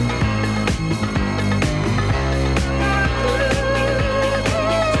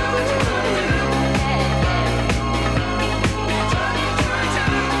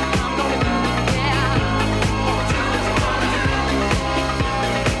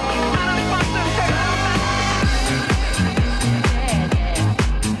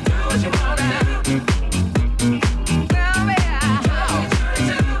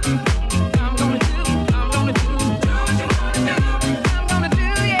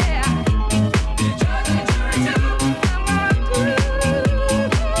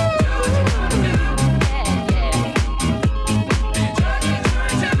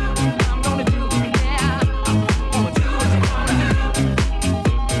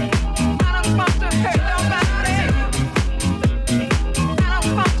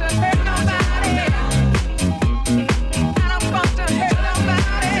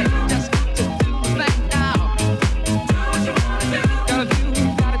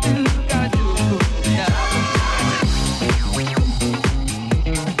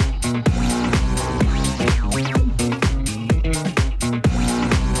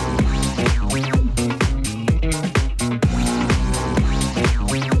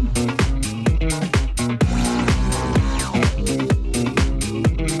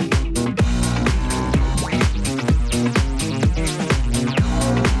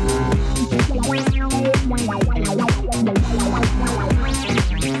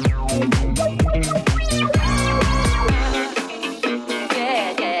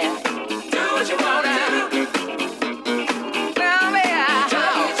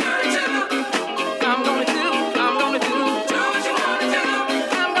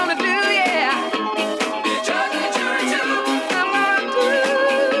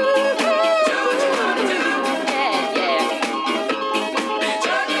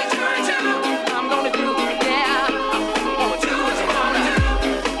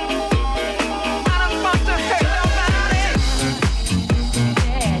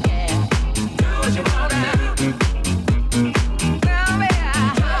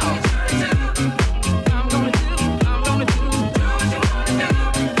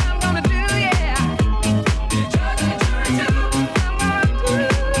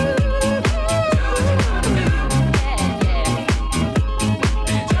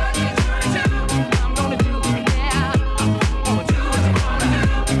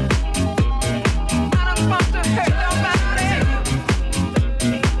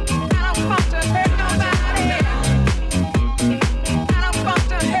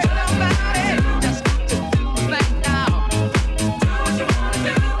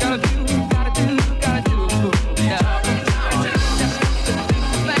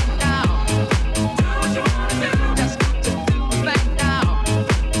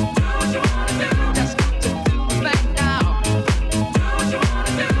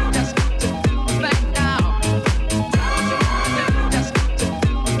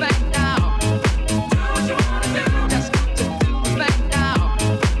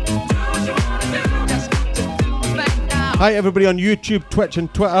 Hi everybody on YouTube, Twitch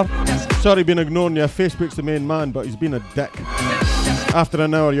and Twitter. Sorry been ignoring you. Facebook's the main man, but he's been a dick. After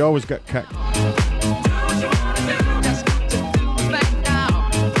an hour you always get kicked.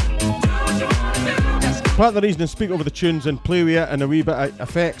 Part of the reason I speak over the tunes and play with it and a wee bit of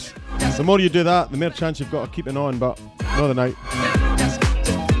effects. The more you do that, the more chance you've got of keeping on, but not the night.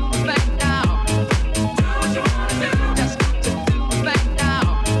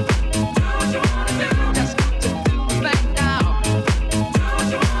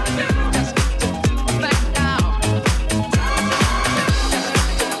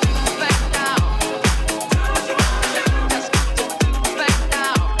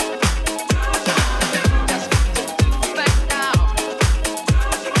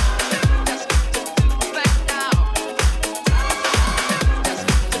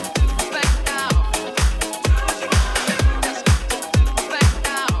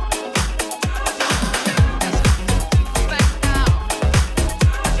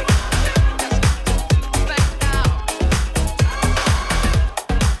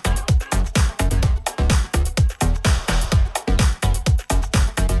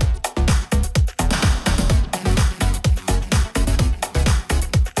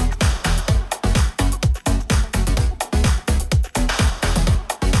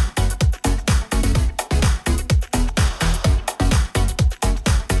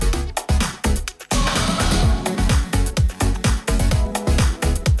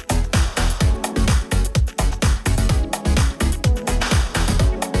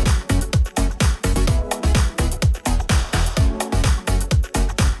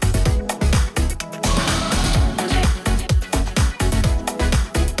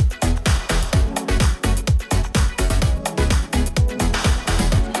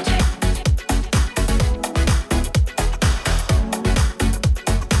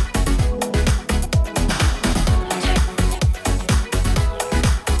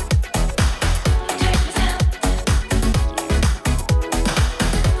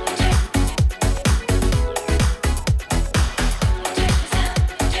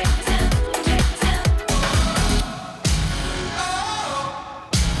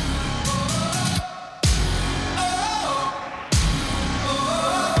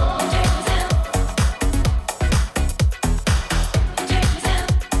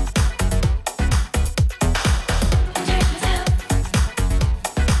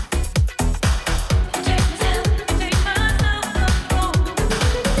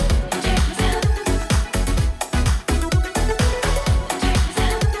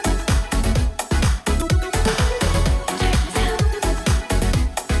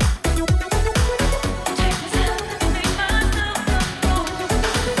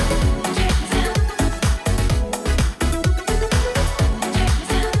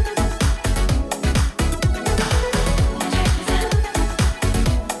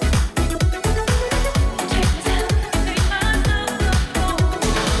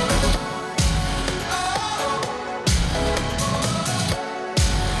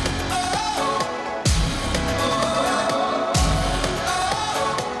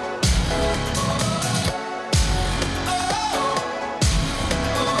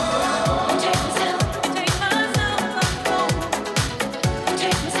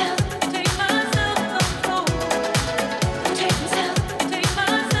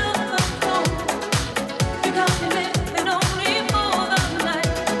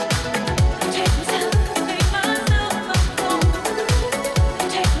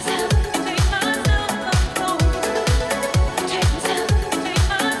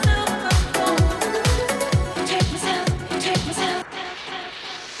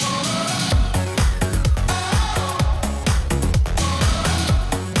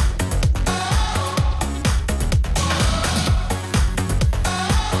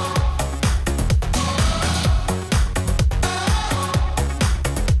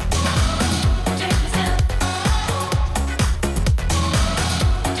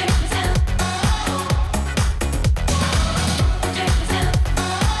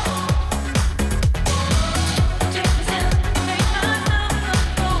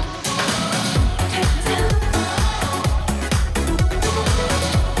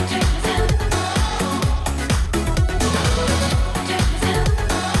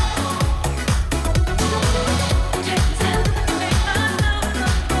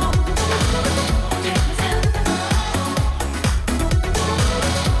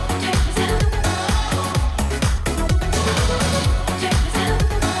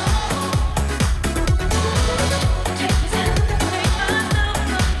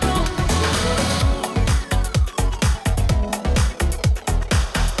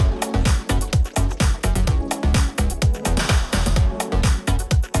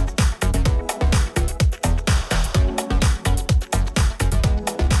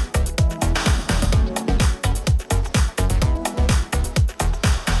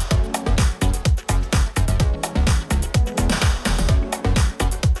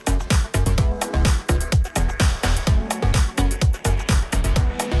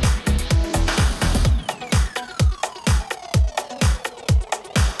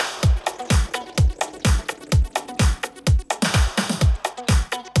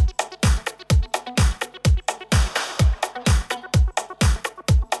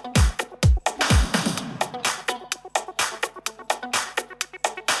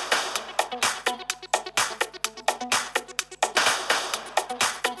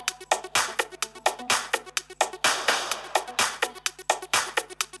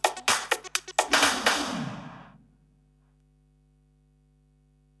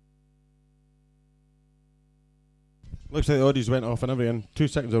 Looks like the audios went off and everything. 2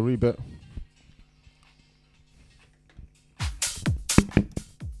 seconds of reboot.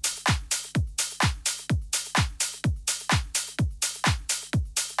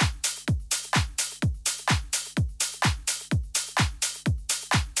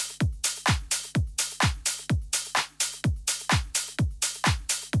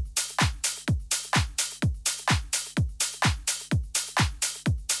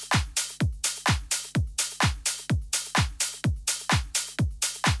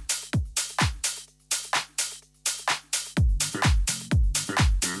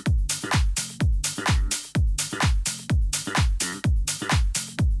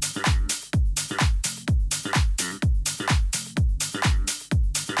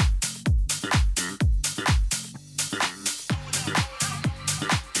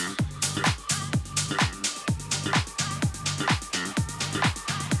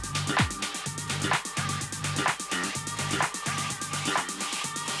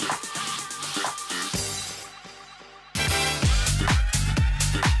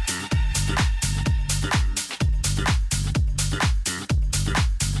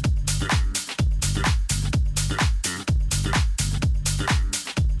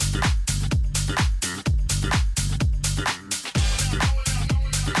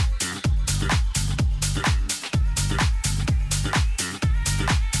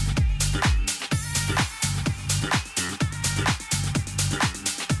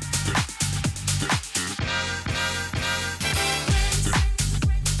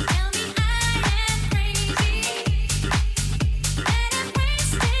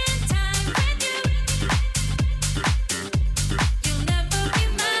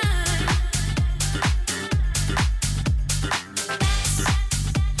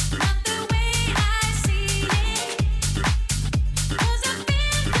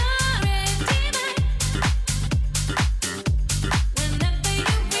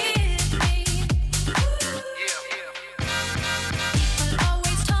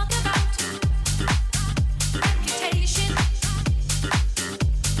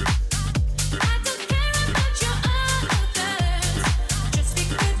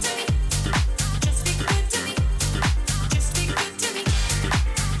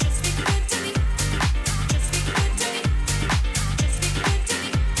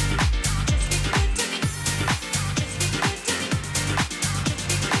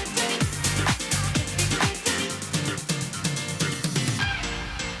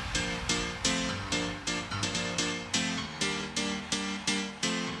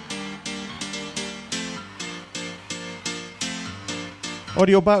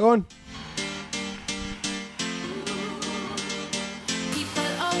 Audio back on. People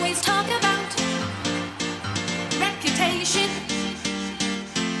always talk about reputation.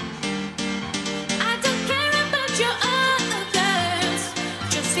 I don't care about your others.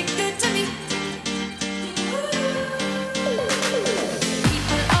 Just be good to me.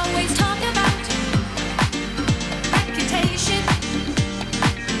 People always talk about reputation.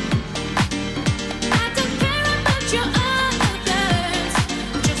 I don't care about your others.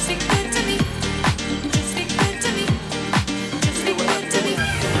 Just be good.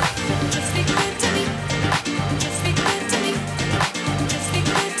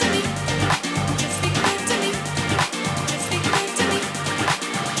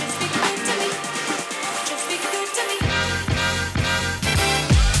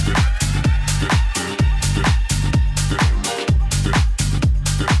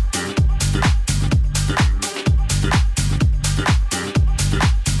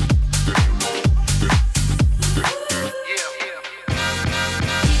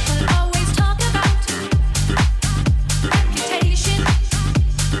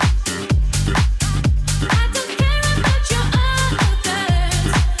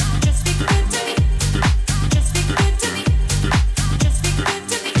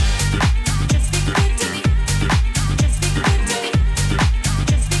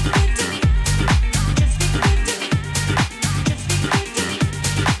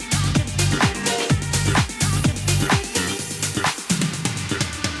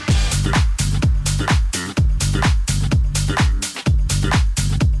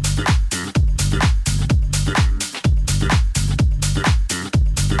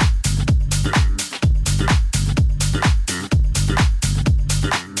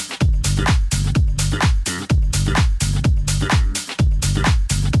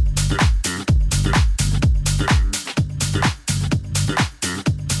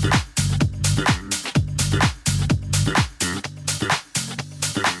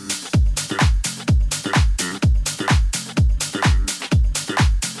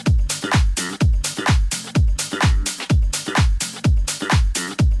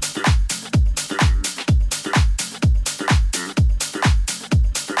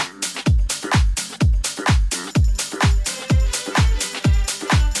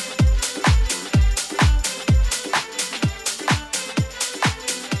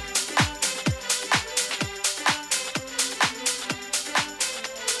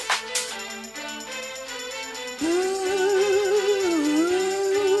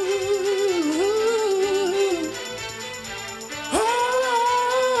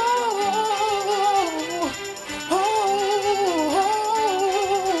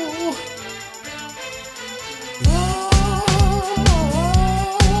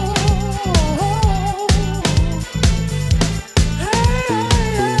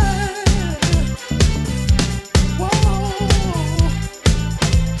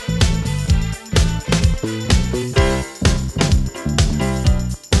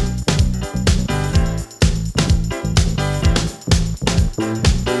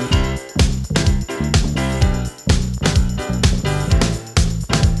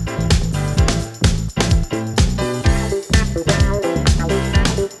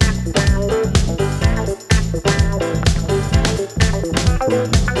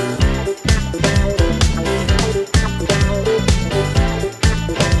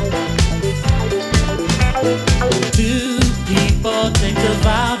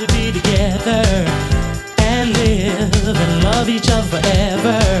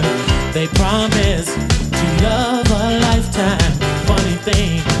 forever. They promise to love a lifetime. Funny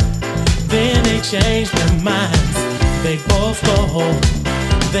thing, then they change their minds. They both go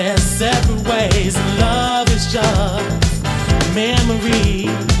their separate ways. Love is just a memory,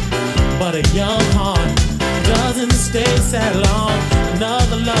 but a young heart doesn't stay sad long.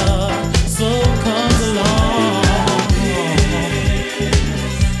 Another love soon comes along.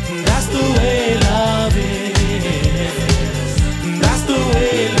 That's the way love is. That's the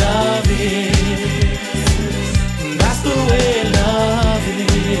way love is. That's the way love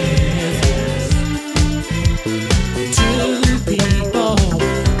is. Two people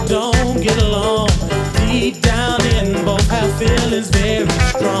don't get along. Deep down in both have feelings very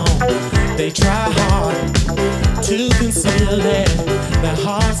strong. They try hard to conceal it. Their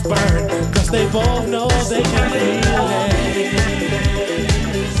hearts burn, cause they both know they can feel it.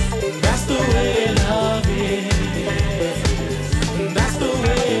 That's the way love is. That's the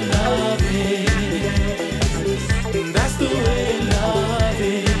way love is. That's the way love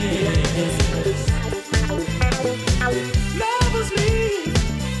is. Lovers leave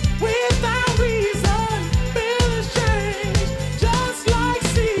without reason. Feelings change just like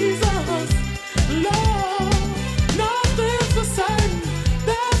seasons. Love, nothing's for certain.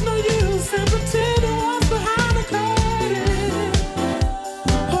 There's no use in pretending what's behind the curtain.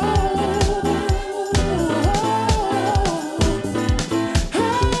 Oh,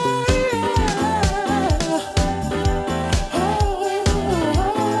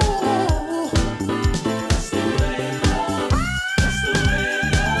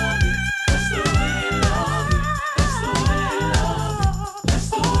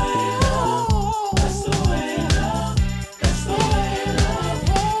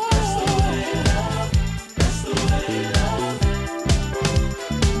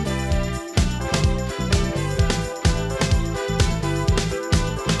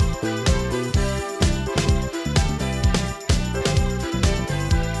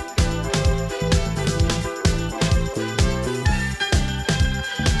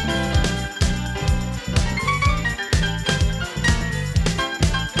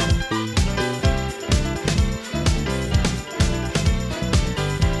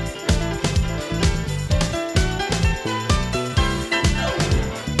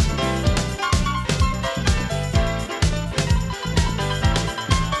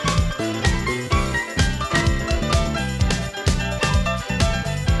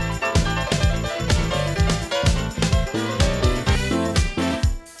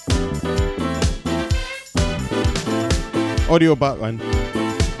 Audio backline.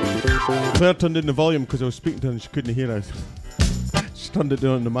 Claire turned in the volume because I was speaking to her and she couldn't hear us. She turned it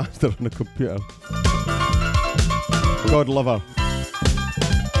down on the master on the computer. God love her.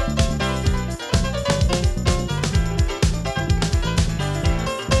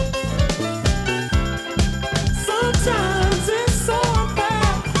 sometimes it's so unfair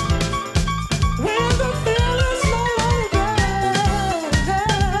when the feeling's no longer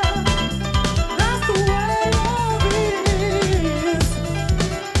there. That's the way love is.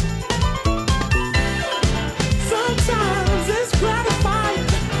 Sometimes it's gratifying.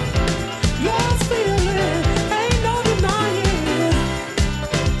 Love's feeling ain't no denying.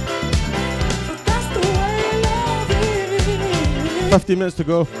 But that's the way love is. 15 minutes to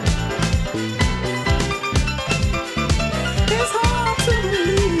go. It's hard to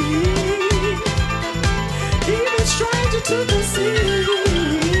believe, even stranger to conceive.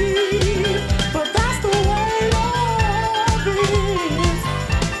 But that's the way love is.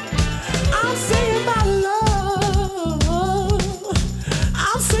 I'm saying my love.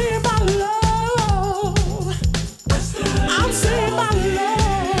 I'm saying my love. I'm saying my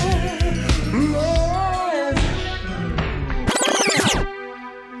love. Love.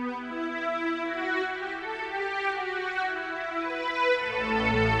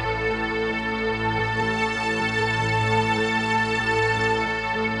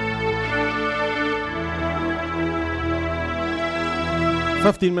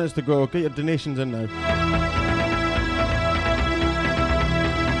 15 minutes to go. Get your donations in now.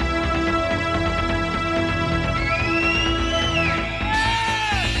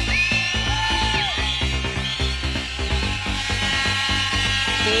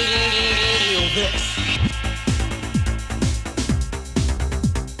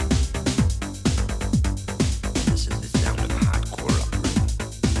 This is the sound of hardcore rock.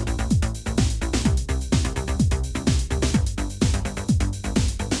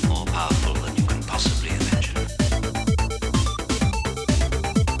 More powerful than you can possibly imagine.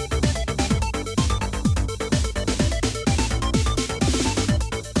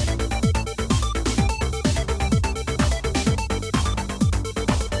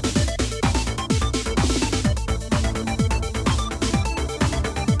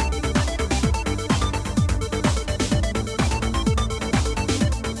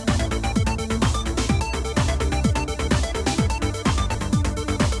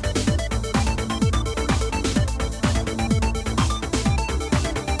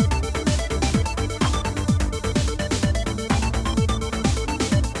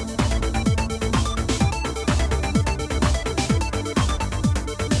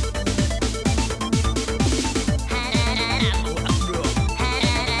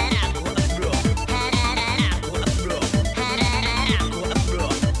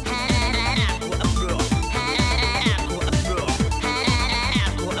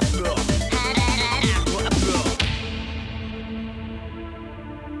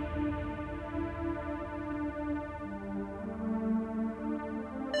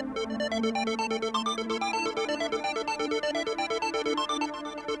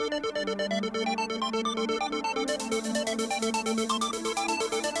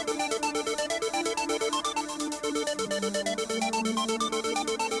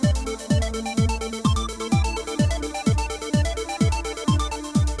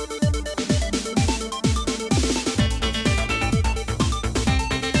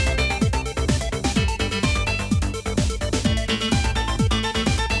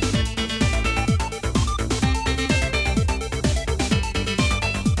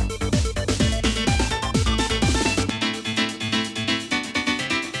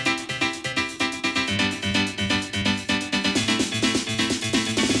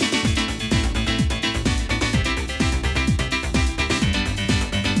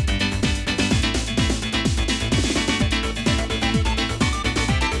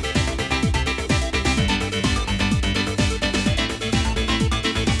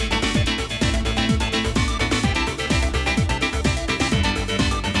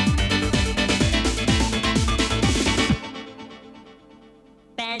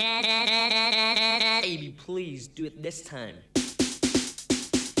 Baby, please do it this time.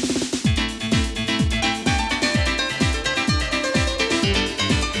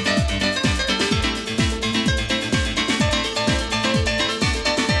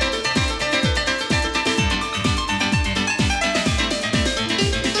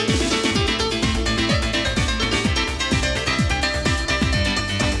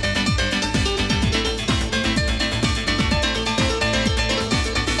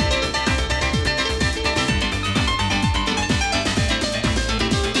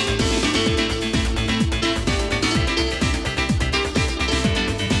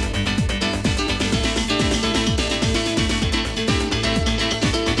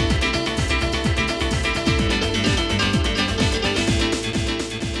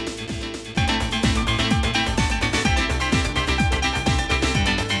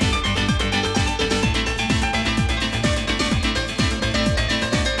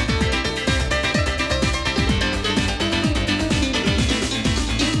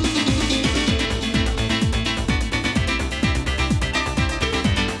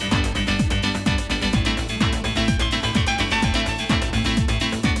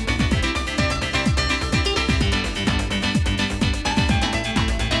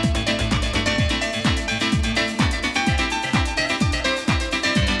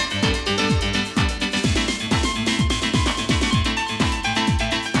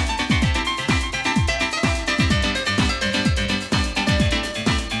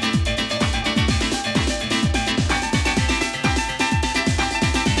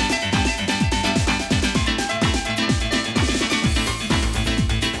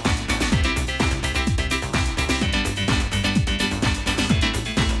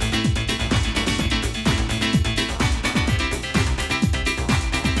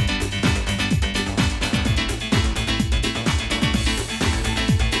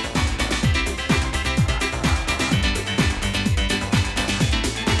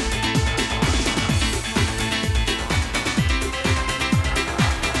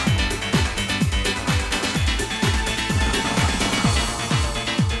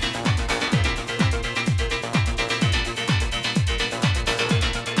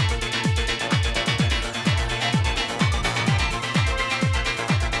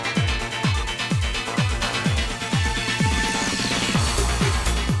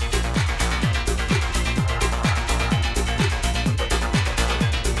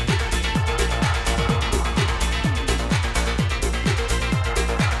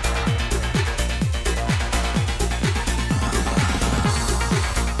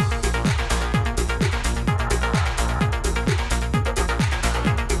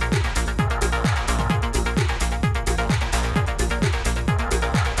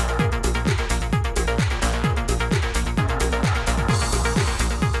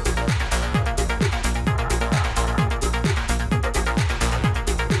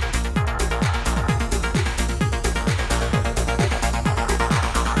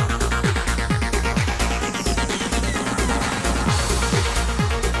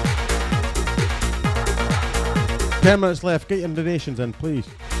 Ten minutes left. Get your donations in, please.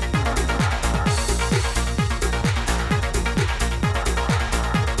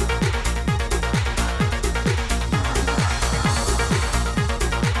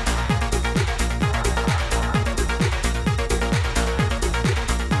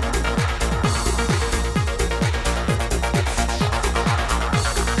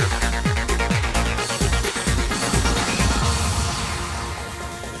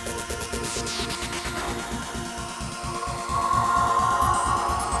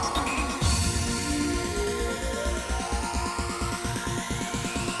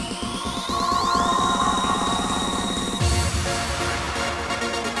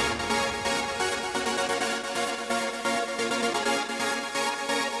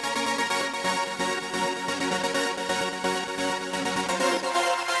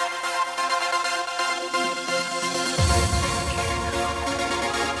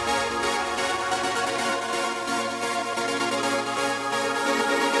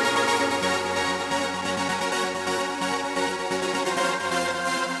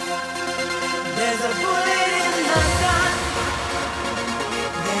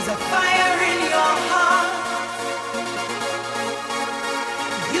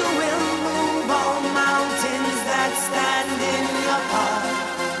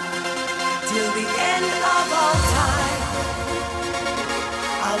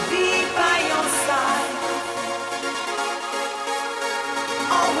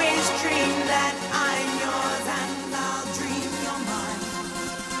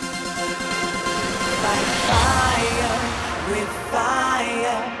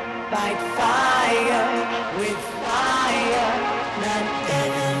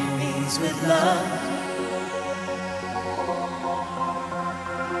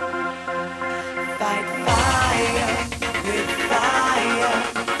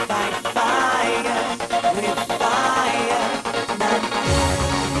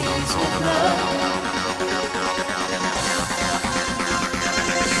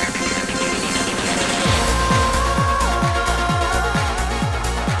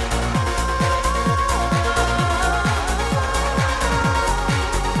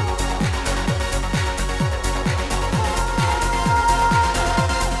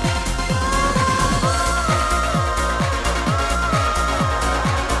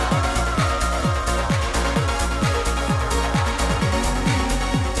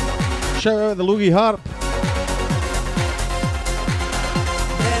 Shout out the Logie Harp. There's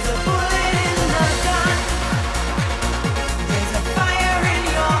a bullet in the gun. There's a fire in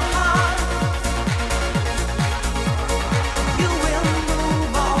your heart. You will move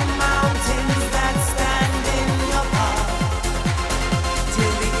all mountains that stand in your path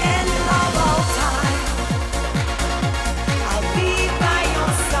till the end of all time. I'll be by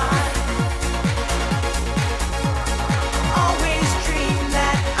your side. Always dream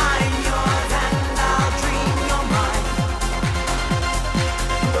that I'm yours and I'll dream you're mine.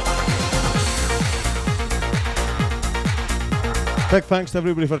 Big thanks to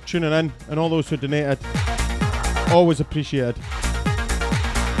everybody for tuning in and all those who donated. Always appreciated.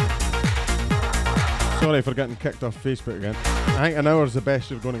 Sorry for getting kicked off Facebook again. I think an hour's the best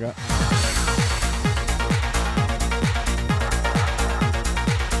you're going to get.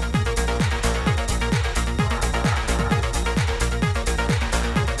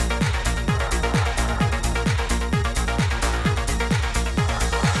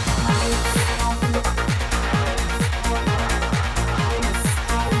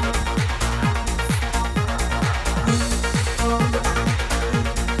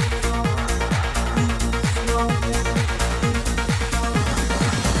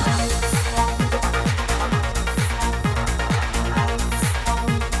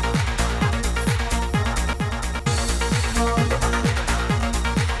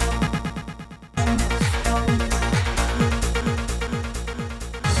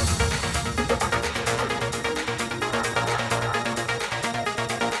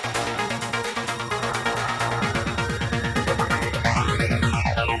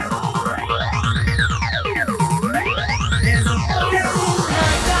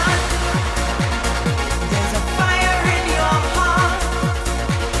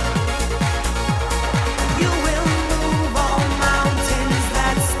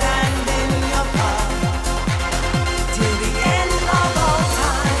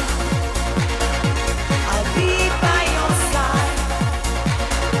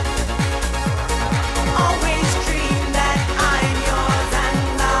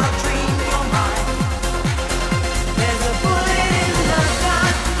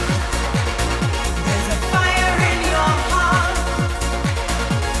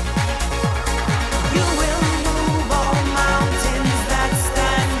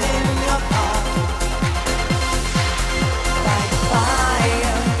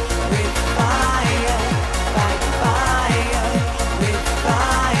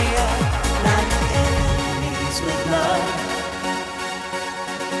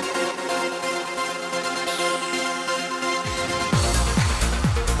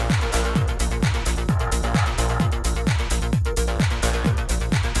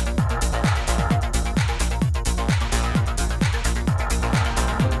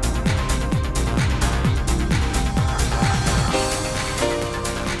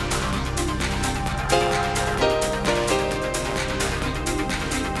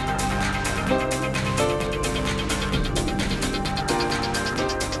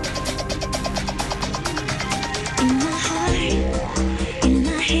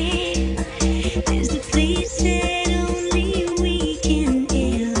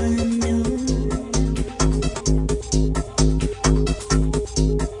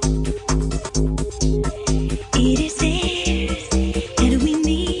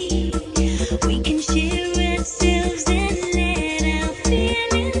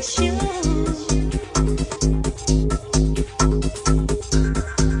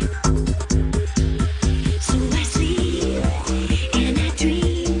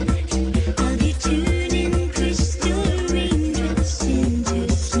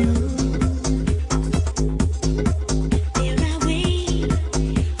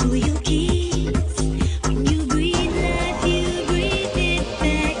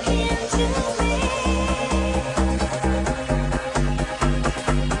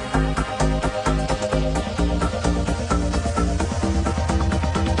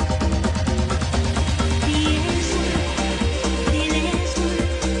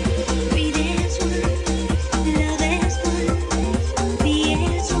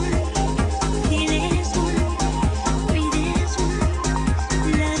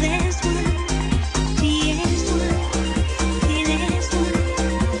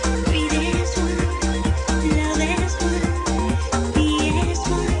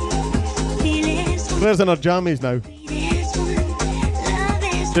 Claire's in her jammies now.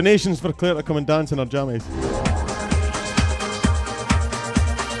 Donations for Claire to come and dance in her jammies.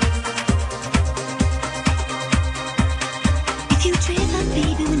 If you trip up,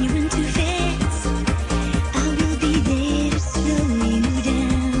 baby, when you run too fast, I will be there to slow you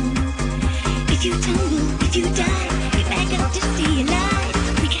down.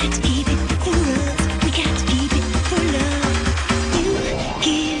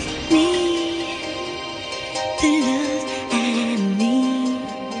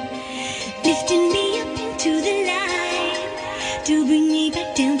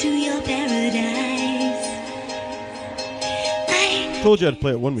 told you I'd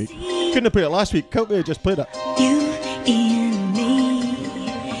play it one week. Couldn't have played it last week. Can't believe I just played it. You in me.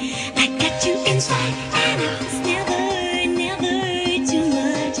 I got you inside, and it's never too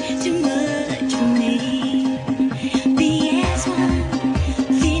much for me. Be as one,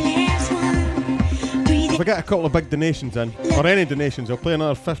 feel as one. Breathe If I get a couple of big donations in, or any donations, I'll play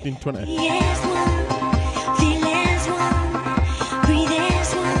another 15, 20. as one, feel as one. Breathe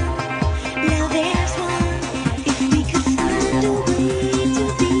as one, love as one. If we could find a way to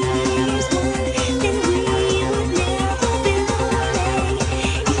be as one, then we would never be lonely.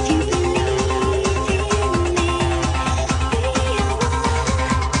 If you believe in me, we are one.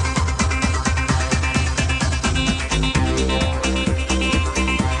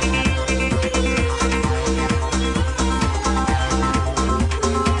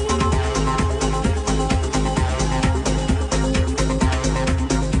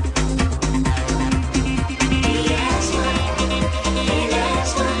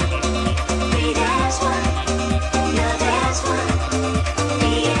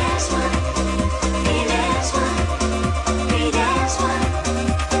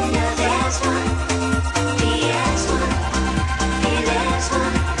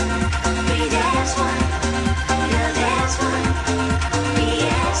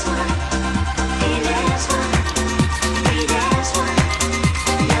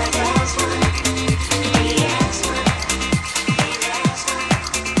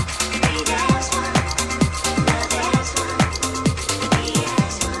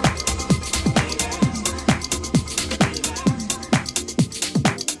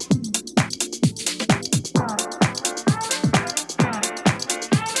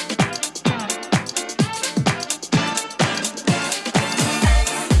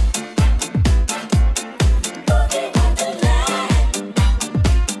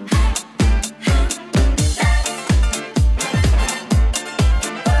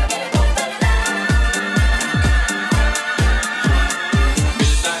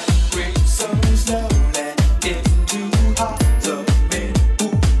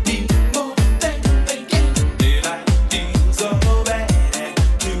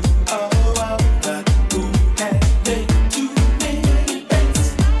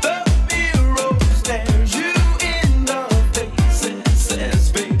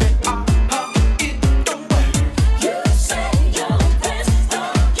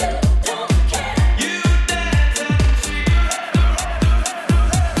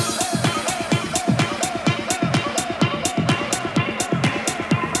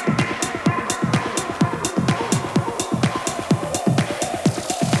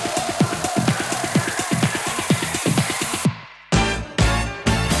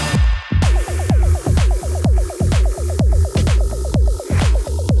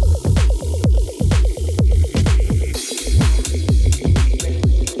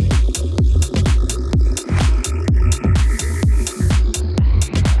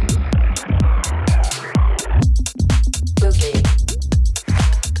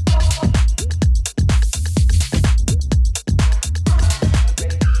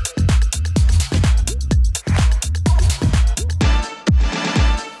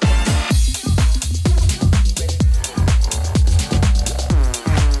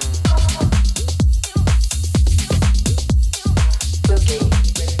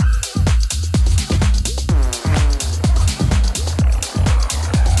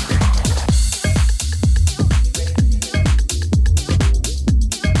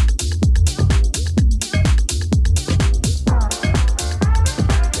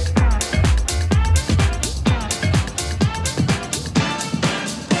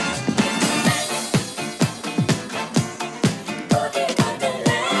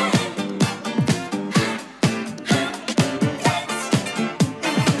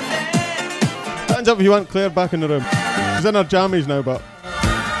 Hands up if you want Claire back in the room. She's in her jammies now, but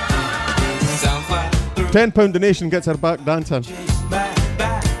 £10 donation gets her back dancing.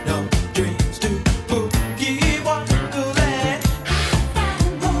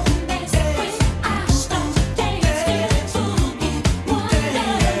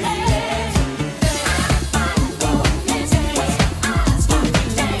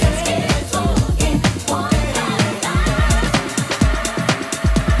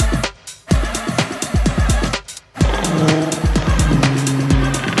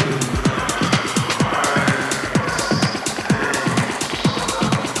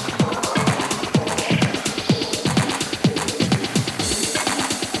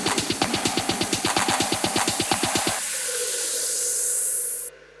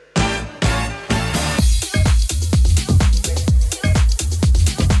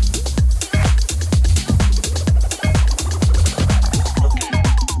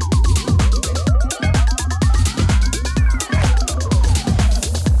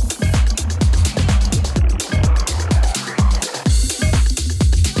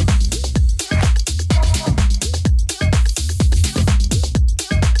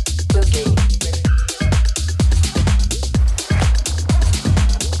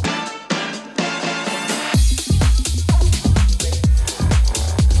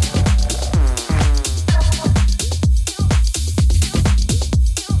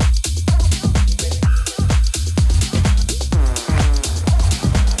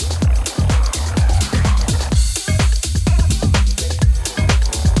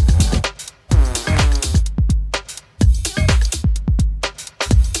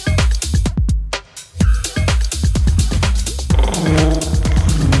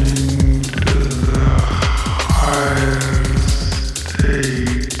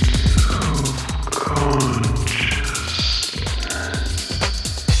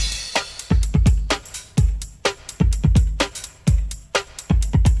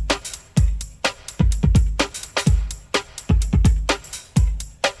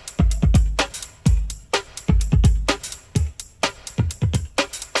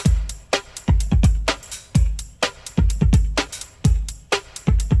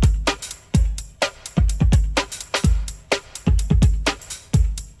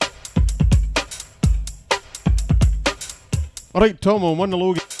 Alright, Tomo, won the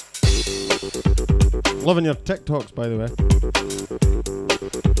Logie. Loving your TikToks, by the way.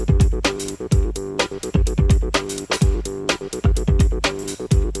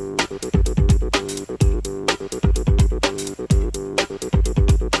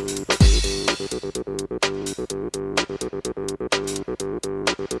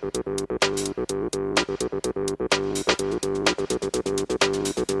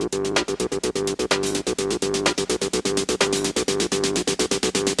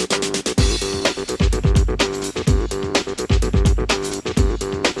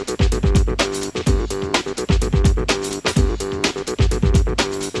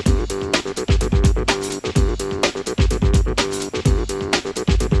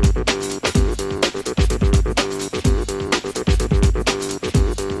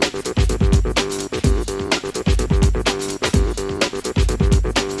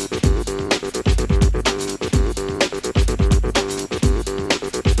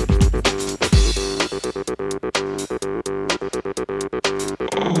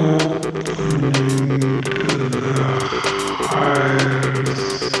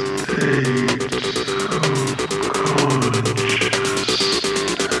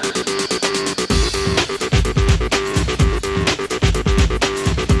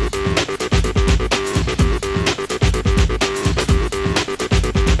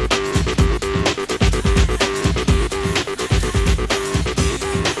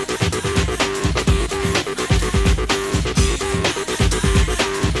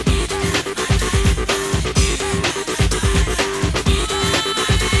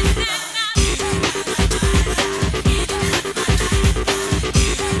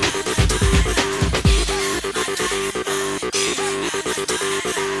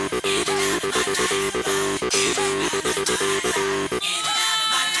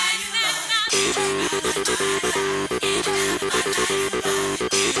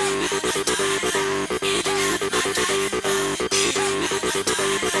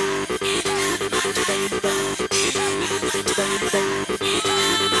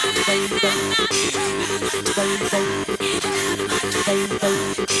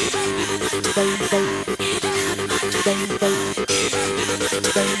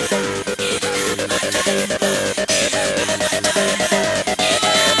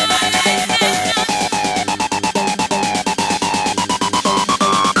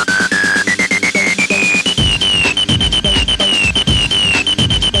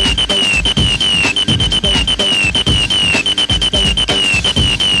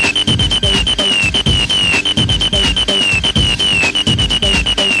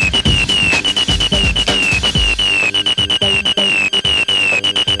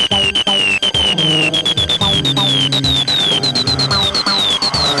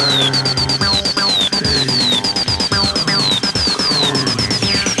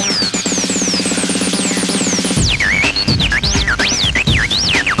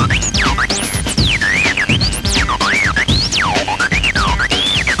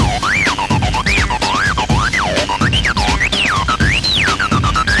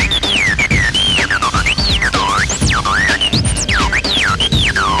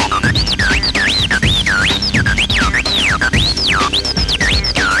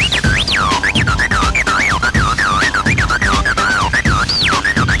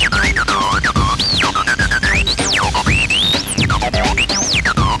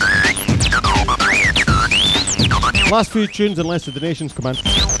 Last few tunes unless the donations come in.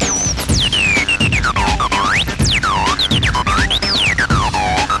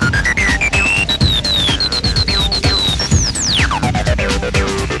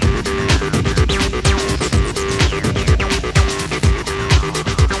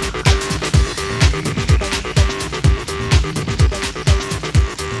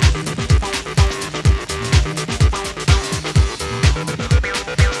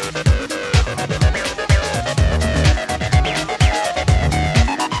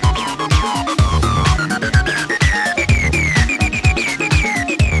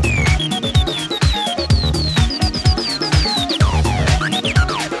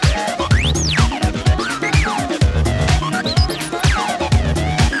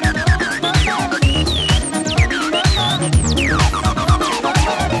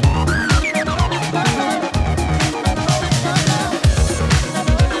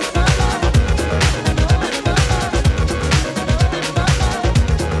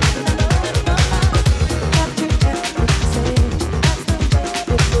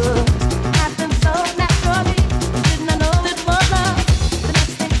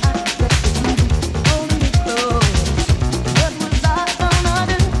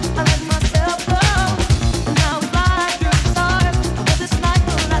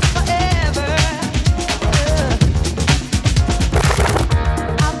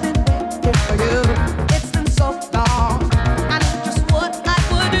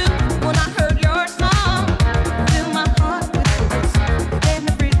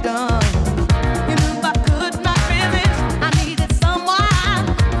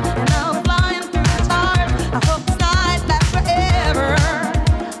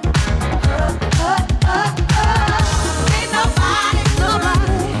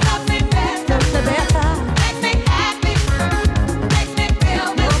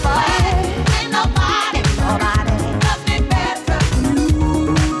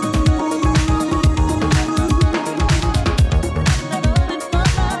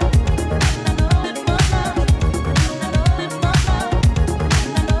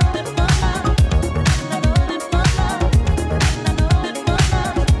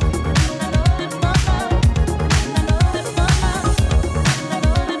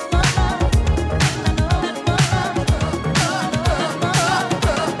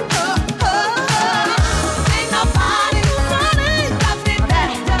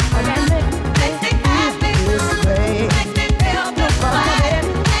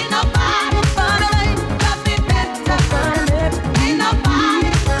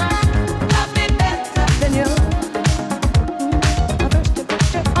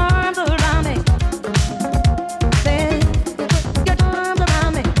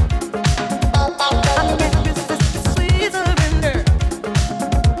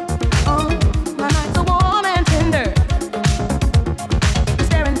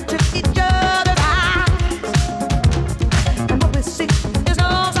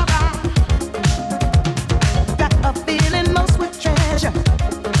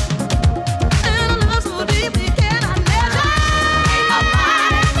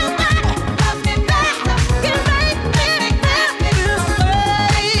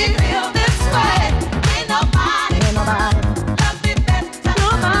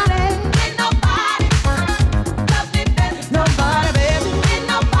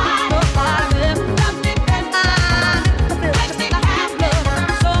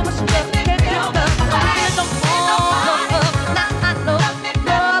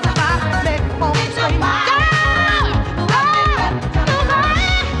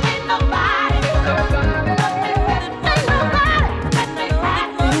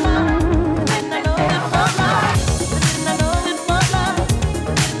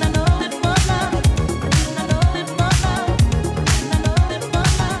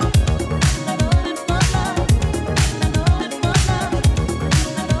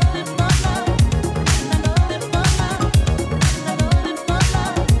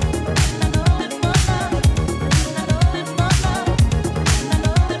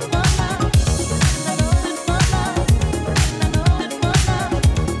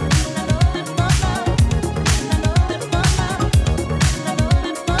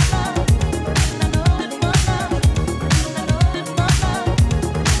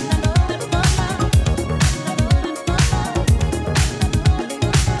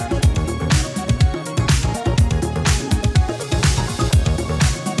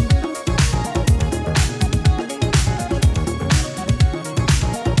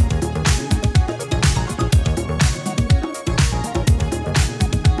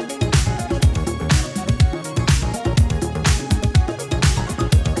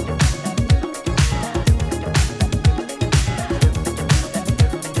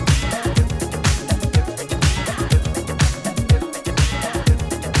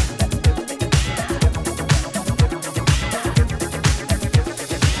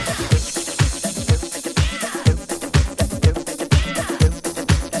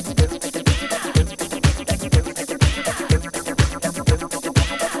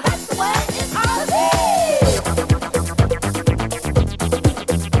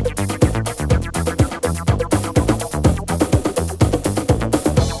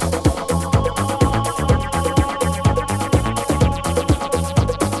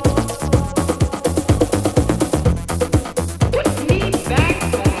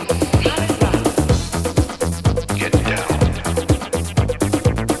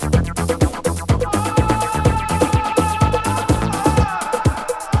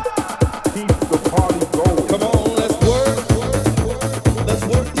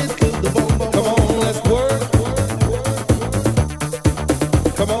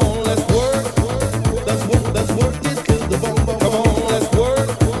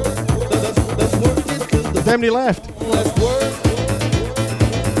 Family left. Let's work.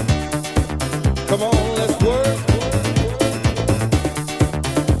 Come on, let's work.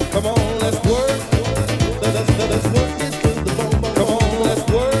 Come on, let's work. Let's work it to the bone. Come on, let's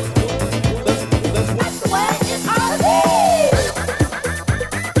work. Let's work.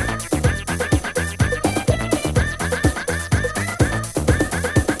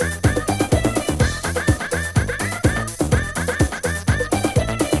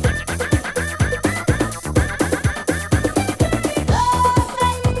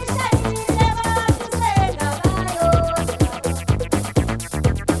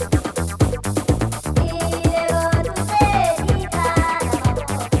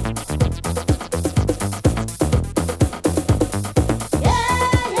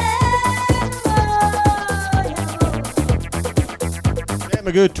 Get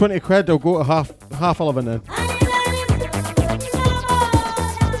me good 20 quid, I'll go to half 11 then.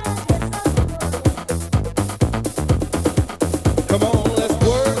 Come on, let's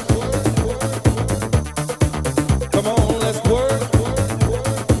work. Come on, let's work.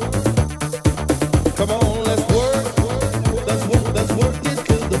 Come on, let's work. Let's work it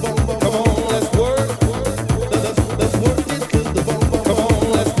to the bone. Come on, let's work. Let's work it to the bone. Come on,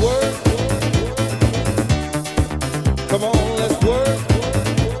 let's work. Come on, let's work.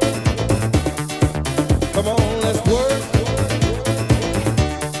 Come on, let's work.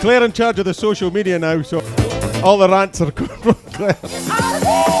 Claire in charge of the social media now, so all the rants are coming from Claire.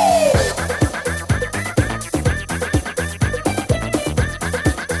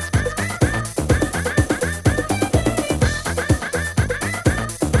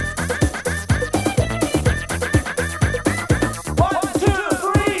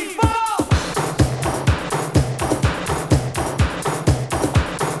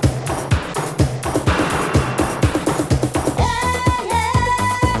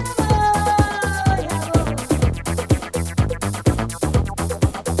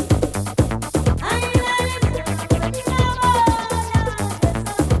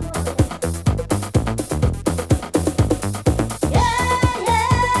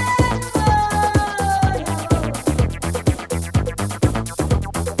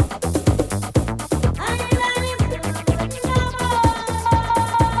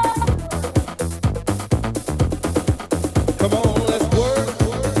 Come on, let's work.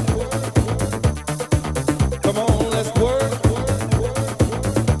 Come on, let's work.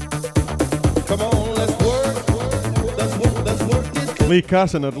 Come on, let's work. Let's work it to Lee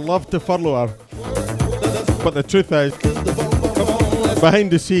Carson, I'd love to furlough her. But the truth is, the bone. Come on, let's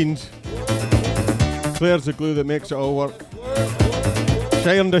behind the scenes, Claire's the glue that makes it all work. She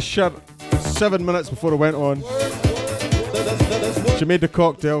ironed this shirt 7 minutes before I went on. She made the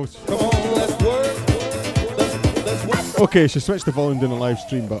cocktails. come on, let's work. Let's work. Okay, she switched the volume down the live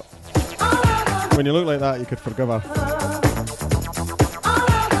stream, but when you look like that, you could forgive her.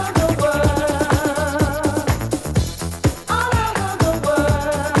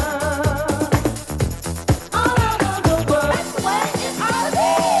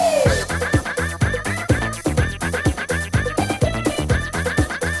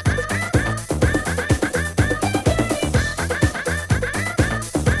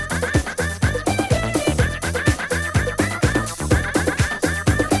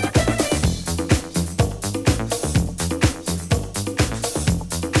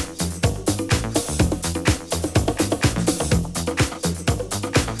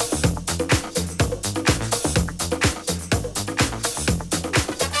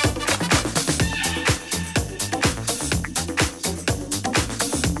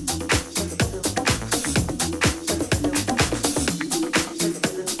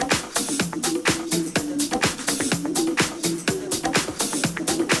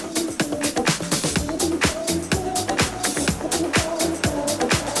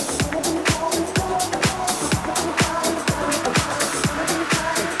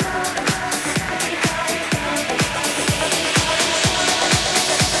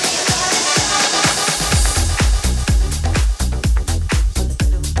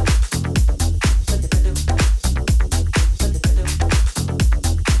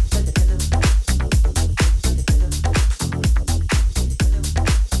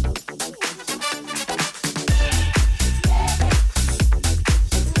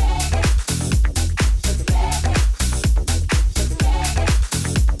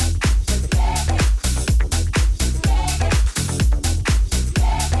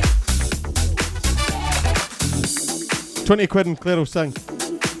 £20 and Claire will sing.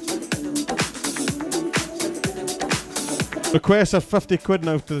 Requests are £50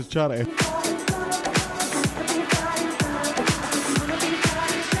 now to the charity.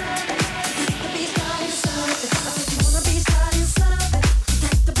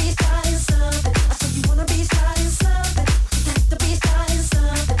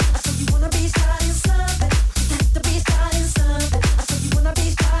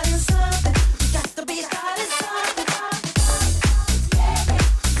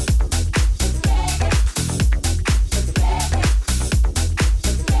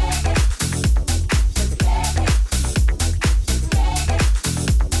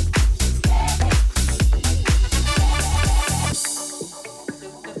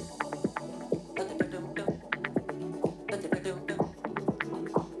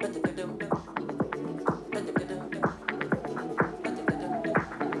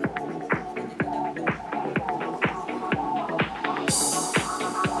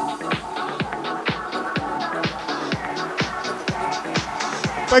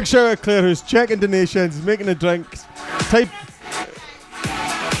 Big shout out Claire, who's checking donations, making the drinks, Cleaning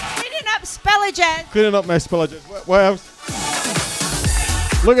up spillages. cleaning up my spillages. What else?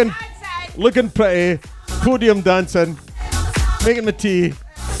 Looking pretty, podium dancing, making the tea,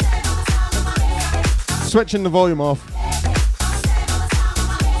 switching the volume off.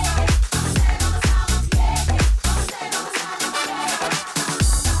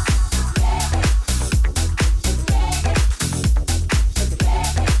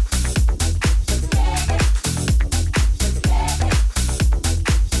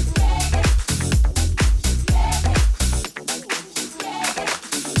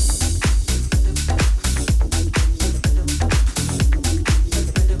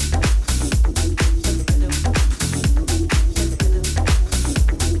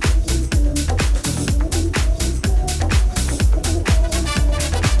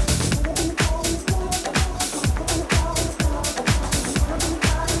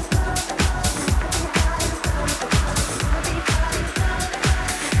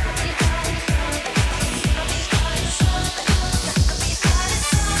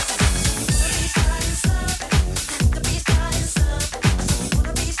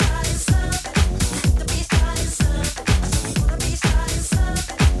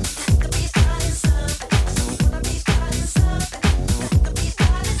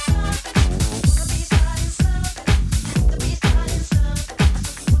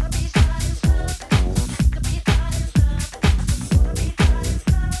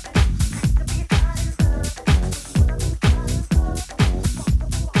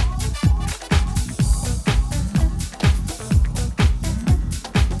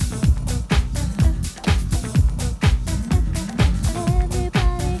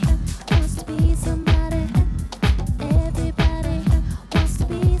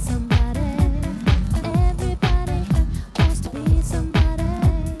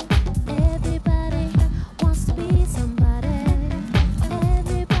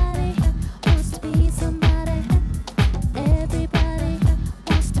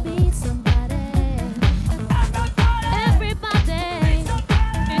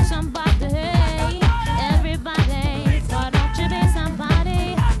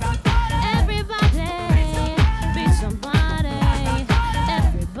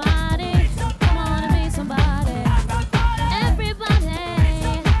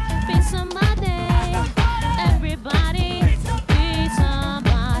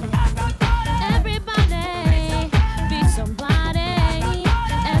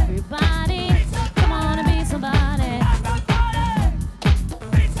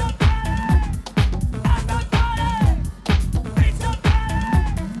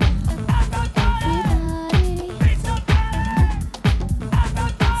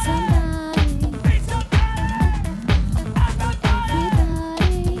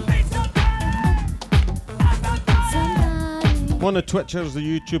 On the Twitchers, the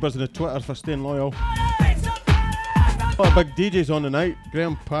YouTubers, and the Twitters for staying loyal. A lot of big DJs on the night.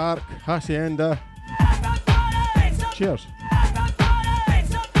 Graham Park, Hacienda. Cheers.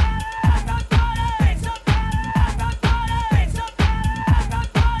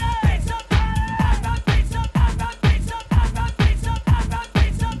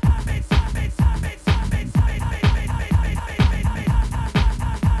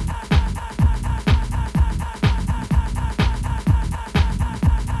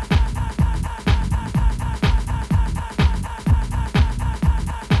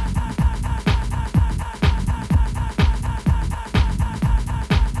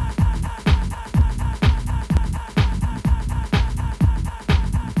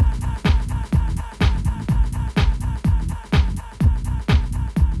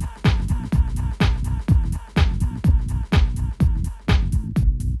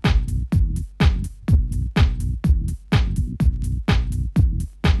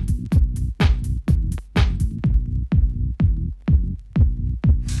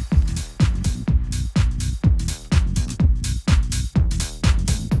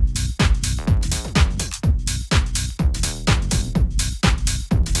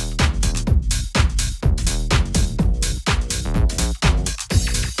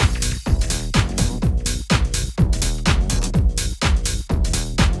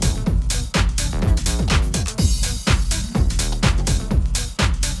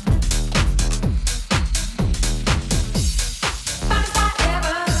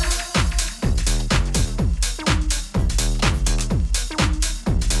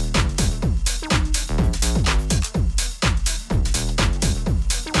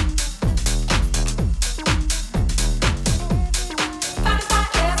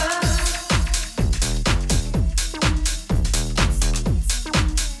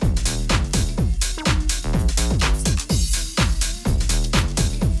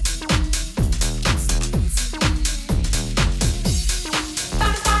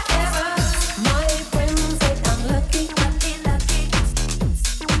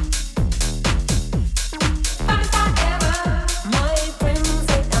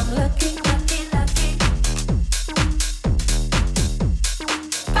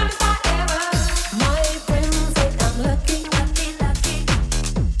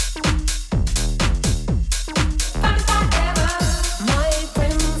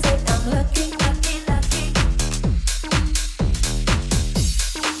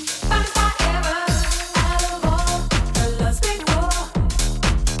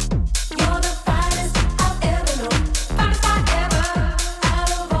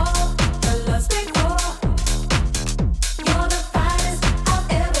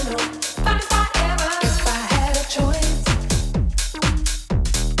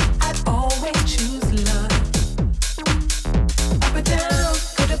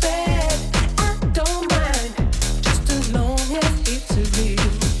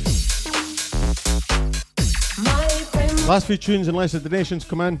 Last few tunes, unless the donations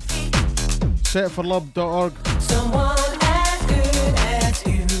come in. Setforlove.org. Someone as good as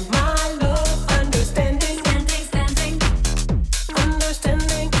you, my love, understanding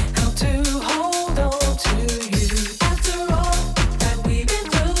how to hold on to you. After all that we've been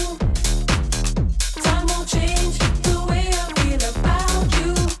through, time won't change the way I feel about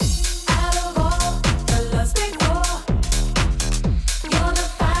you. Out of all the loves before, you're the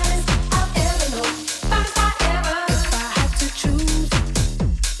finest I've ever known. If I had to choose,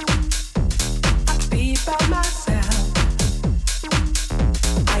 be by myself.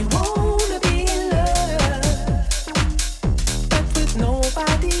 I wanna be in love, but with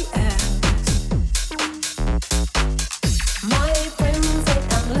nobody else. My friends say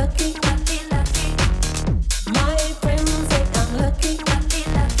I'm lucky. My friends say I'm lucky.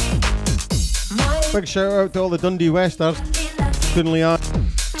 Big shout out to all the Dundee Westers. Queen Leanne.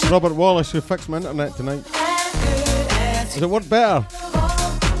 Robert Wallace, who fixed my internet tonight. Does it work better?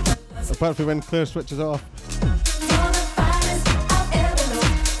 Apart from when Claire switches off.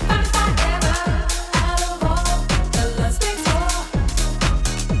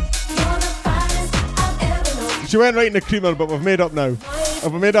 She went right in the creamer, but we've made up now.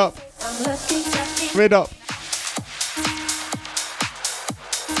 Have we made up? Made up.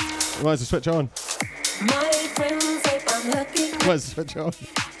 You want us to switch on? My friends say I'm lucky. You want us to switch on?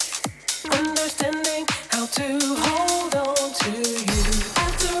 Understanding how to hold on to you.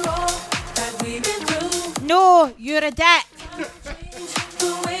 After all that we've been through, No, you're a dick.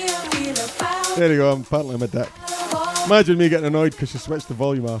 the way I feel about There you go, apparently I'm a dick. Imagine me getting annoyed because she switched the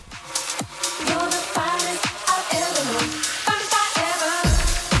volume off. you're the finest I've ever known. Finest I ever.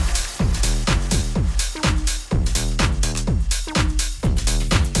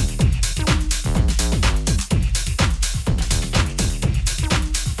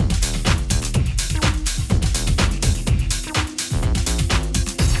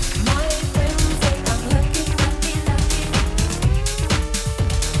 My friends say I'm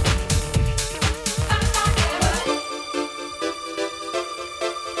lucky.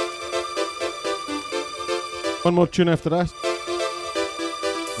 One more tune after this.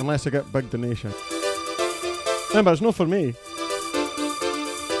 Unless I get big donation. Remember, it's not for me.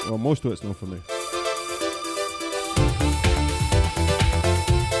 Well, most of it's not for me.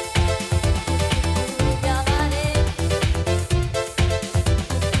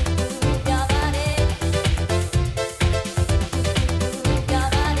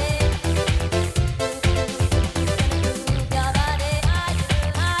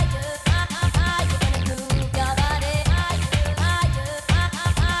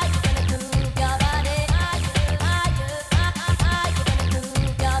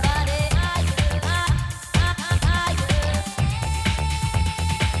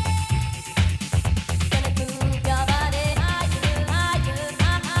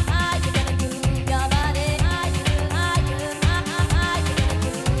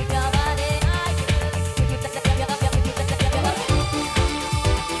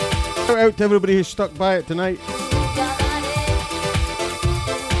 Shout out to everybody who stuck by it tonight.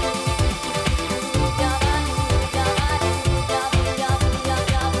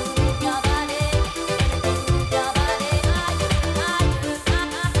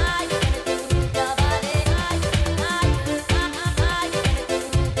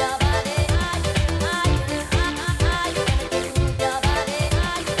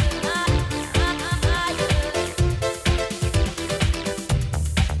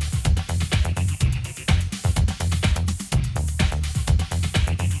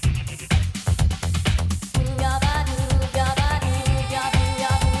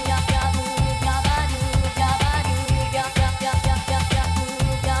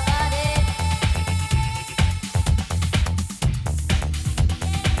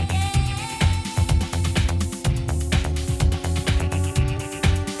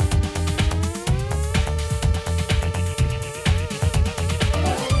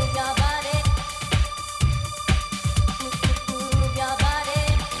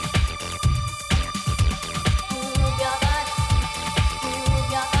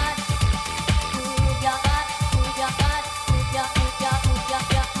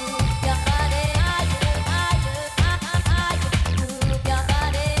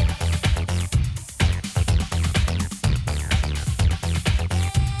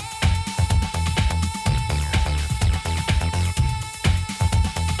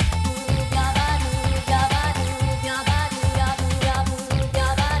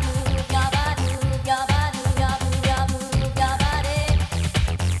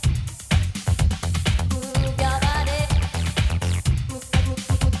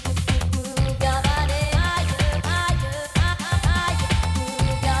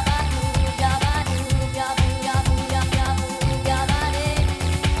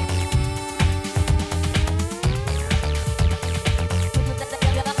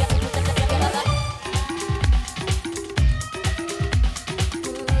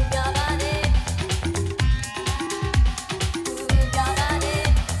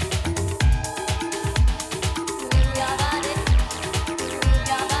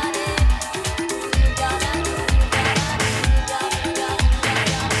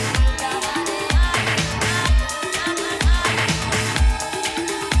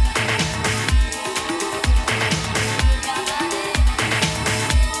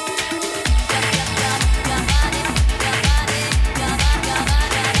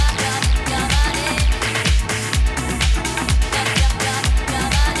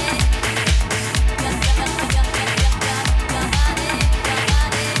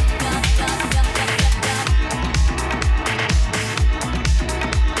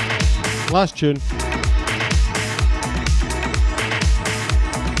 Last tune.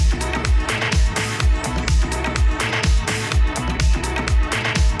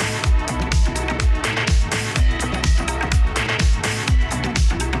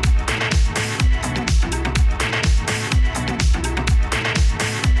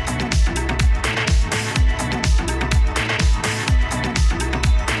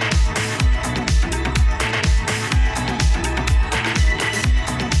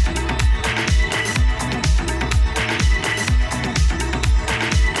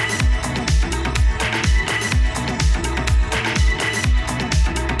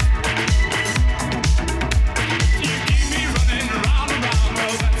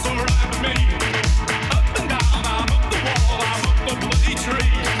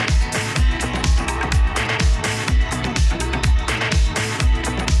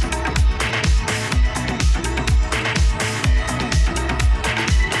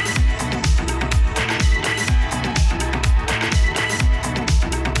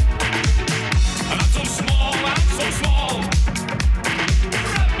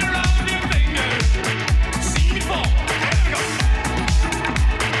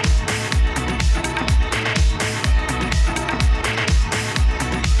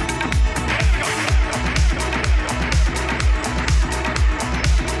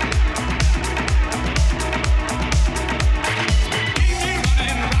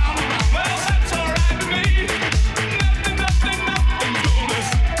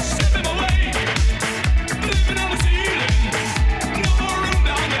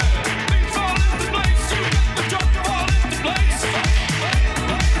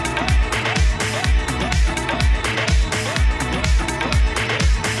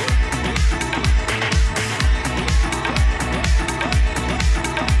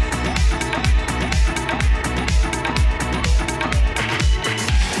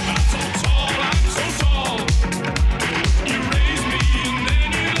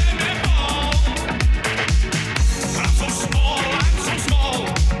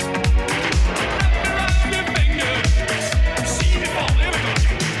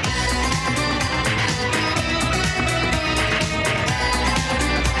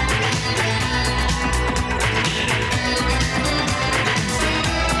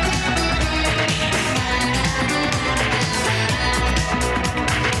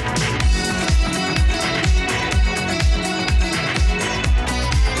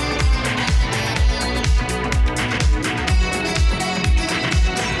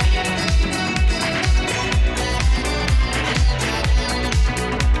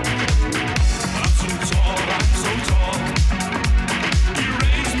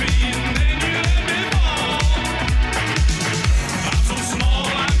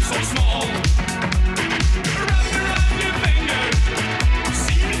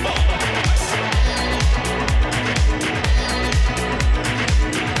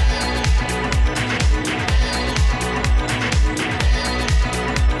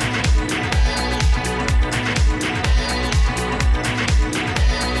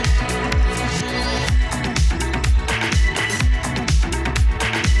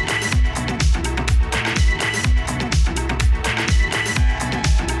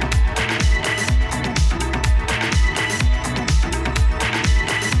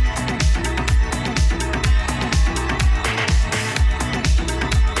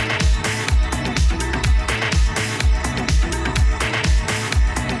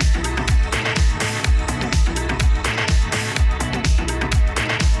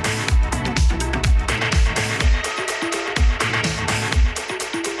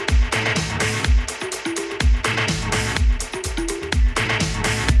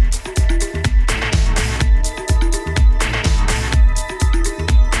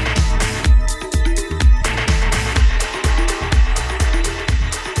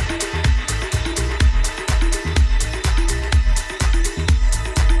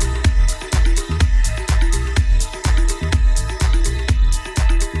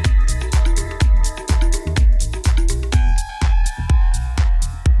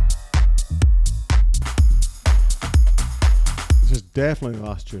 Definitely the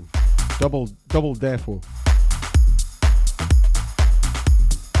last tune. Double defo.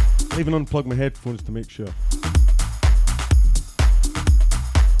 I'll even unplug my headphones to make sure.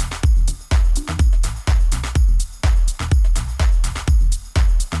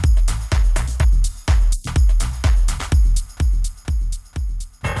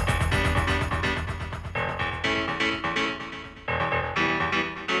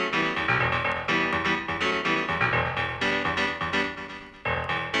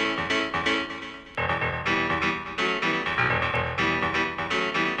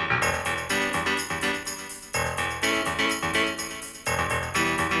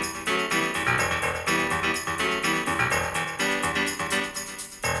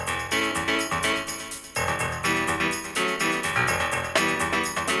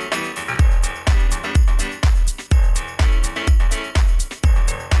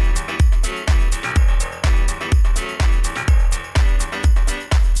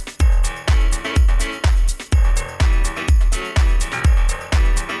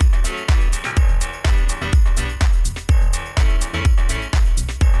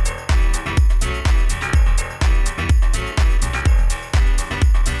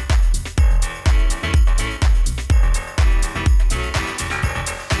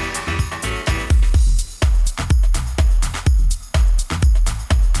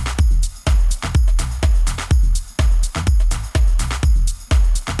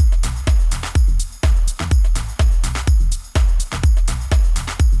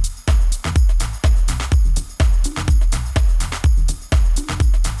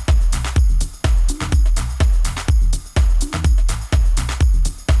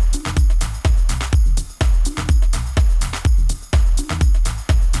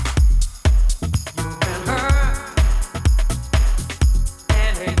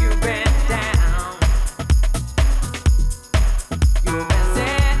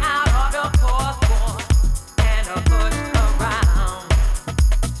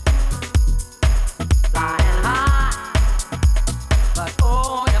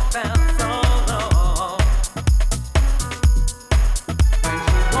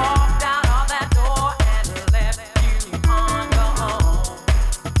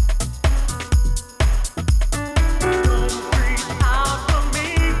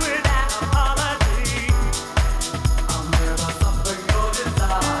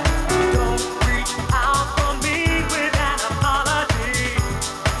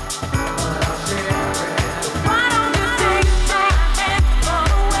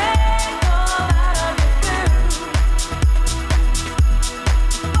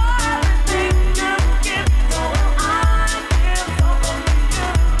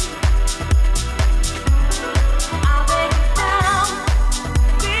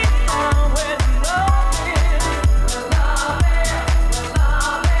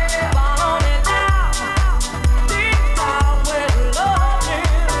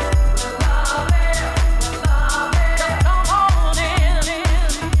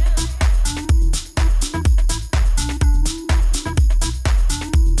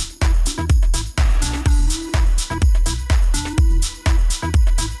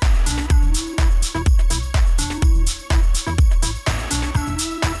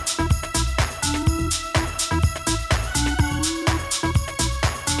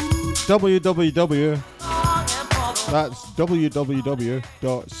 www. That's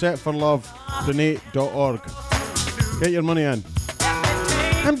www.setforlovedonate.org. Get your money in.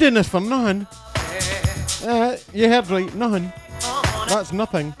 I'm doing this for nothing. You heard right, nothing. That's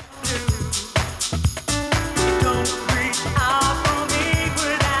nothing.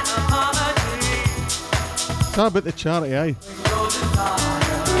 It's all about the charity, aye.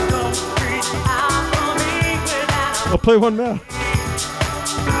 I'll play one more.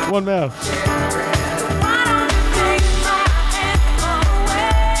 One more.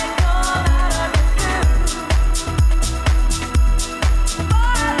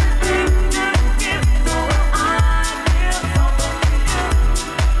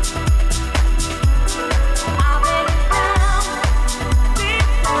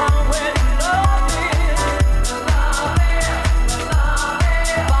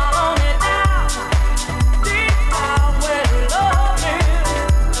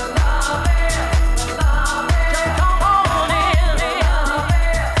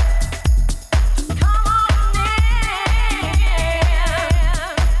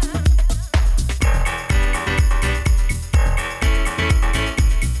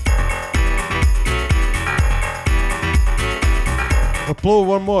 Blow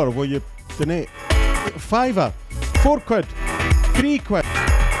one more, will you donate? £5, £4, £3,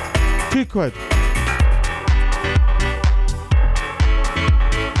 £2.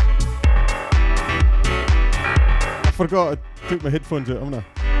 I forgot I took my headphones out, haven't I?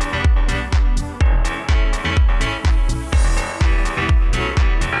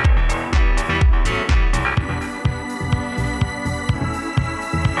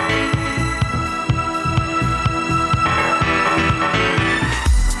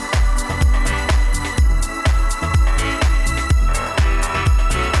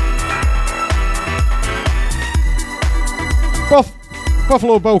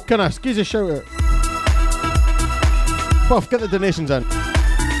 Buffalo Bill, can I squeeze a shout out? Buff, get the donations in.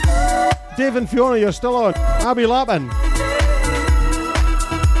 Dave and Fiona, you're still on. Abby Lappin.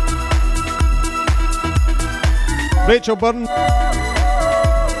 Rachel Byrne.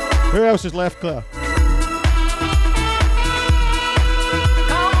 Who else is left, Claire?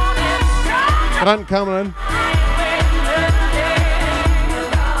 Grant Cameron.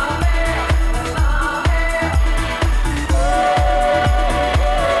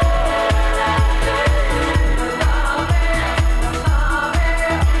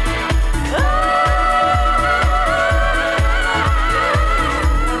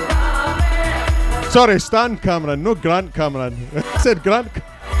 Sorry, Stan Cameron, no Grant Cameron. I said Grant.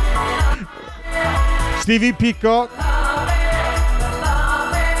 Stevie Peacock.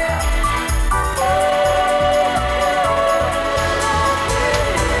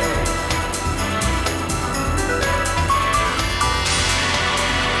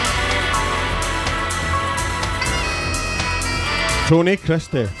 Tony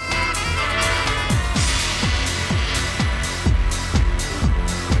Christie.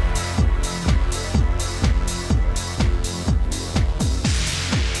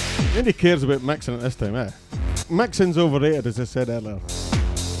 Nobody cares about mixing at this time, eh? Mixing's overrated, as I said earlier.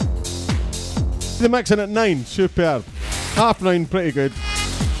 The mixing at 9, superb. 9:30, pretty good.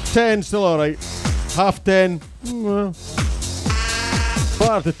 10, still alright. 10:30, well.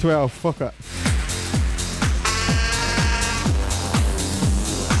 12, fuck it.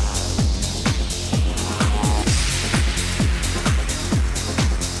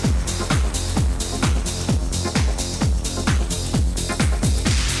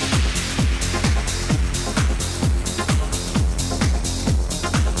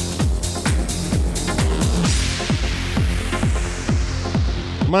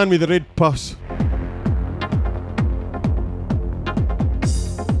 man with the red pus.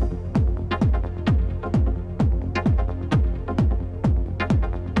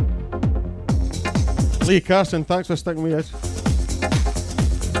 Lee Carson, thanks for sticking with us.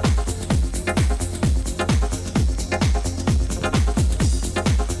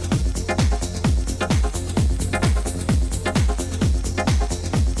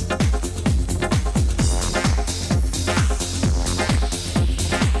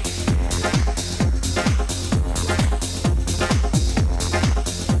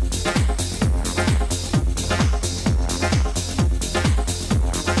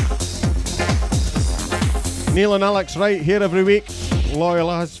 Neil and Alex Wright here every week.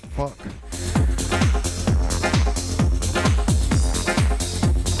 Loyal as fuck.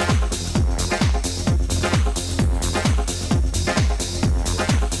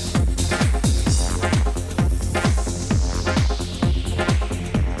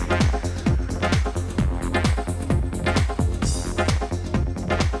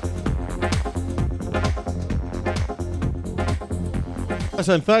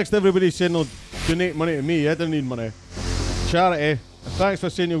 Listen, thanks to everybody saying they'll donate money to me. I don't need money. Charity. And thanks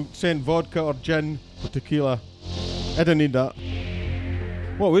for saying you'll send vodka or gin or tequila. I don't need that.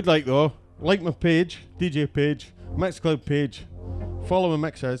 What I would like though, like my page, DJ page, Mixcloud page, follow my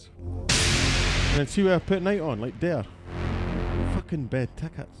mixes, and then see where I put night on, like there. Fucking bed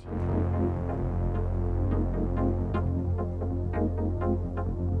tickets.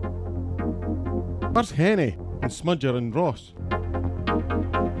 Where's Henny and Smudger and Ross?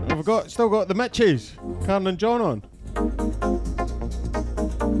 I've still got the Mitchies, Karen and John on.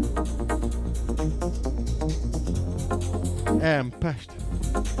 I'm pissed.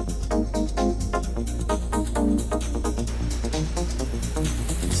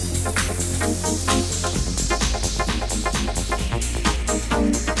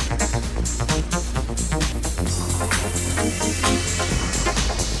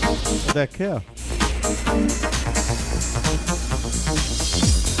 They care.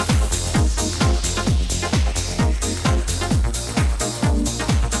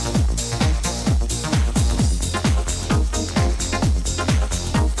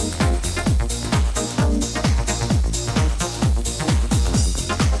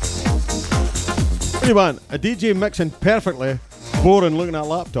 What do you want? A DJ mixing perfectly, boring looking at a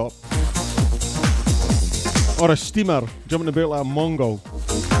laptop? Or a steamer jumping about like a Mongol?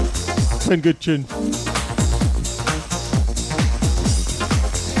 Playing good tune.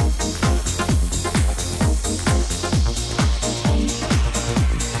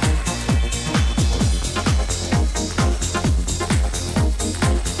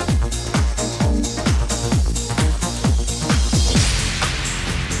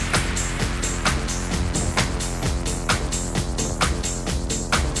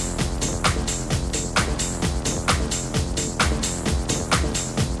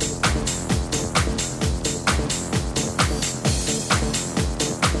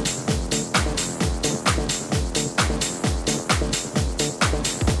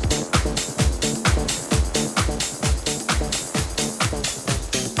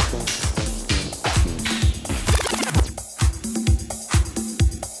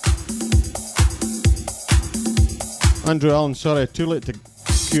 Andrew Allen, sorry, too late to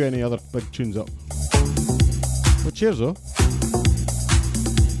cue any other big tunes up. But cheers though.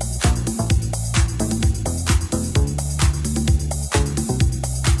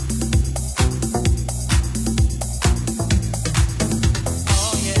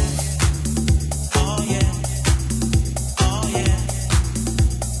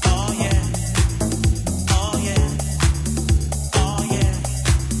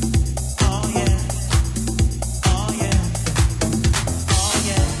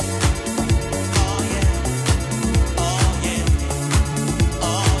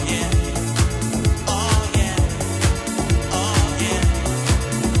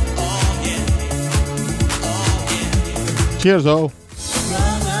 Cheers all.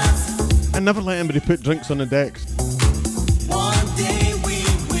 I never let anybody put drinks on the decks. One day we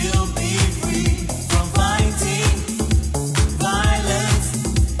will be free from fighting violence.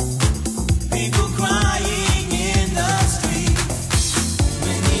 People crying in the street.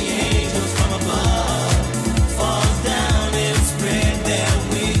 When the angels from above fall down and spread their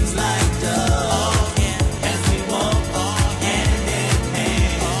wings like doves. As we walk hand in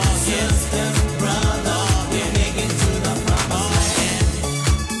hand, sisters, brothers, we're making to the promised land.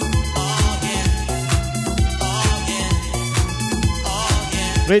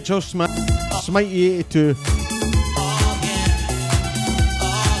 Rachel Smitey 82.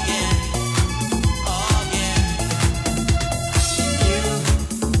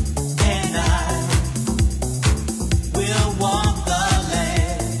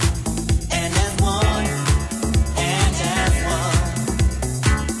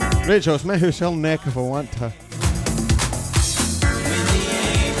 Rachel, it's my house, I'll neck if I want to.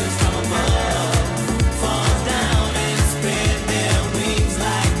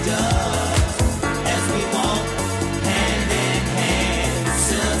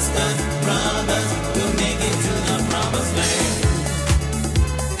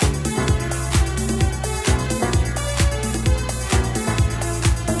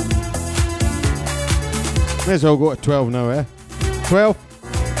 May as well go to 12 now, eh? 12.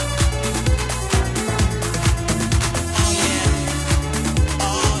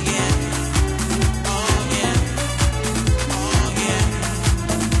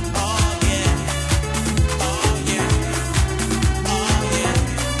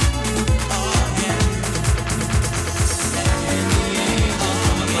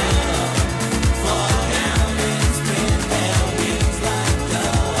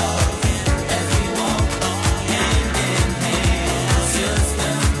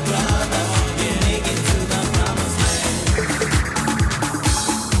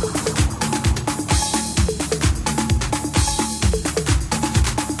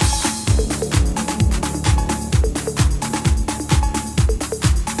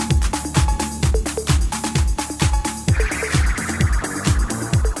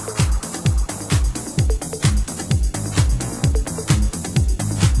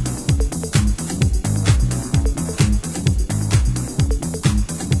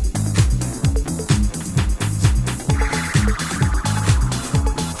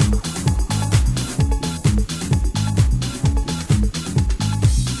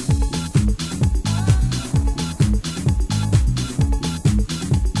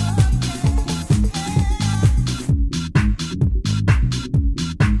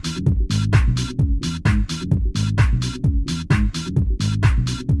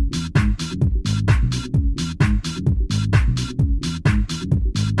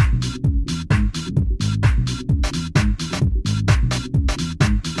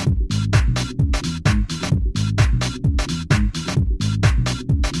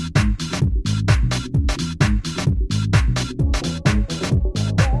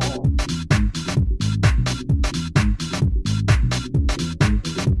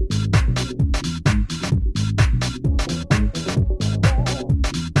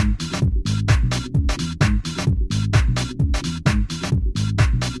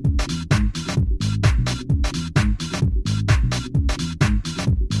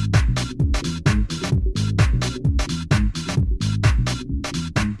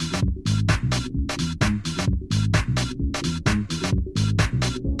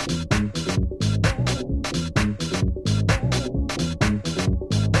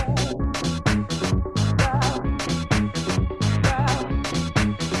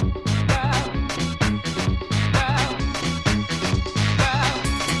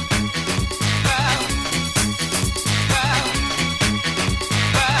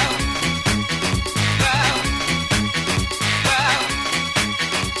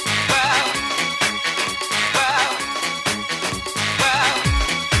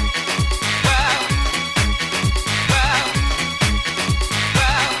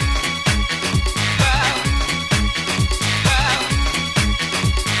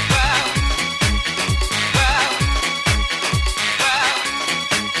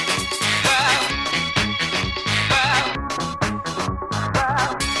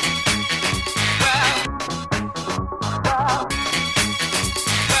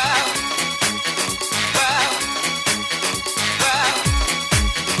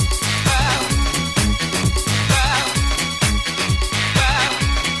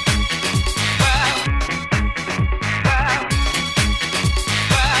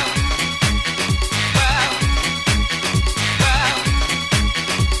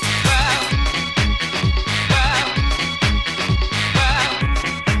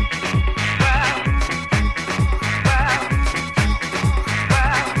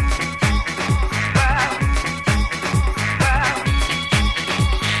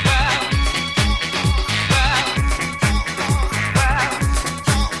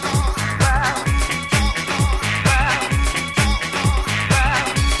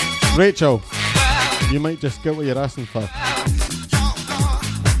 Rachel, you might just get what you're asking for.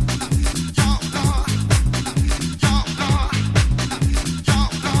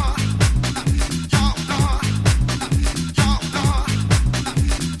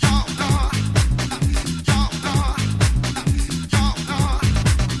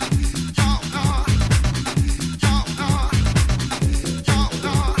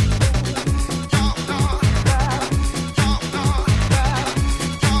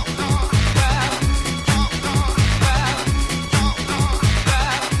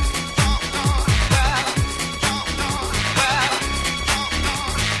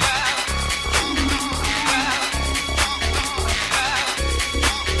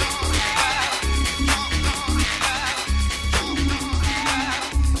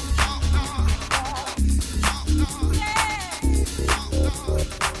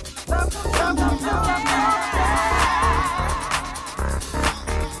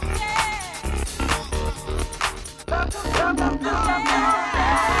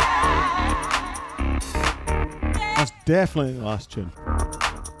 That's definitely the last tune.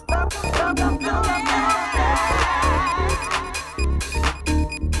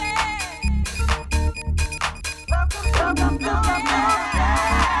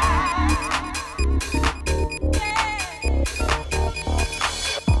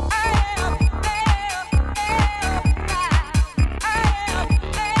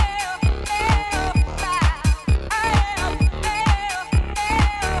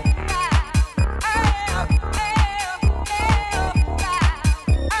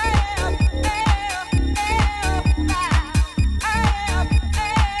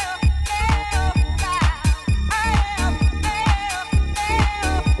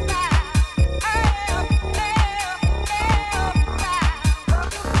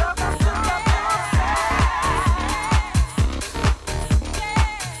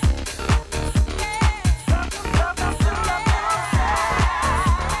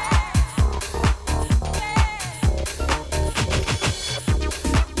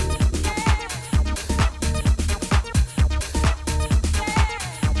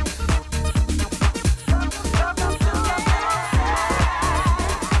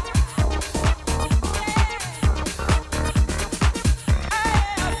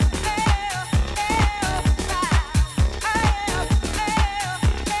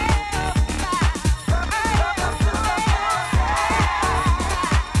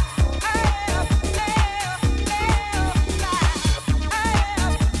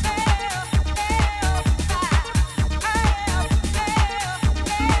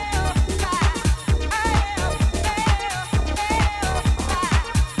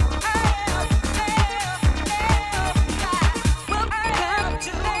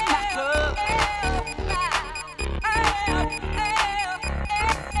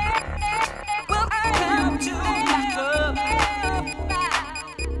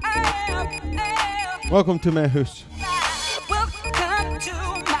 Welcome to my house. Welcome to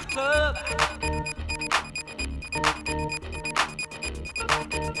my club.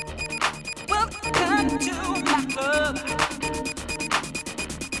 Welcome to my club.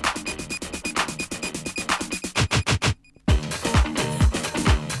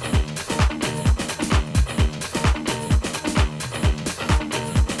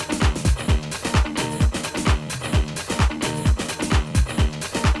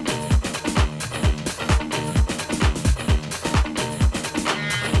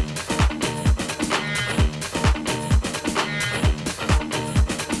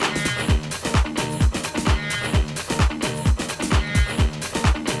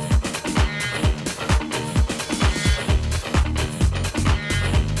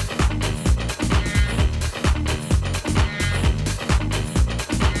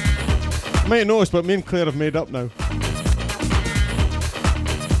 Might notice, but me and Claire have made up now.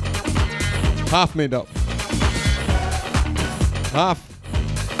 Half made up. Half.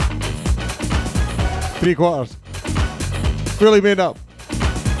 3/4. Fully made up.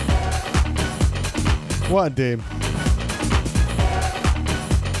 What a dame.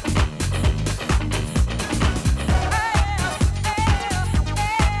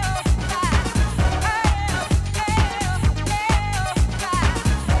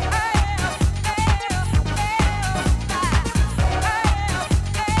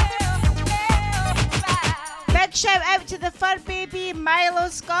 Big shout out to the fur baby Milo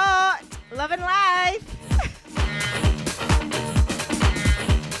Scott. Loving life.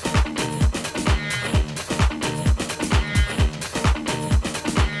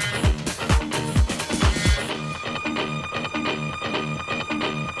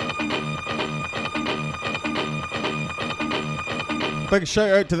 Big shout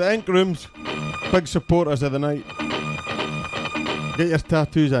out to the Ink Rooms. Big supporters of the night. Get your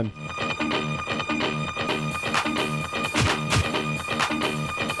tattoos in.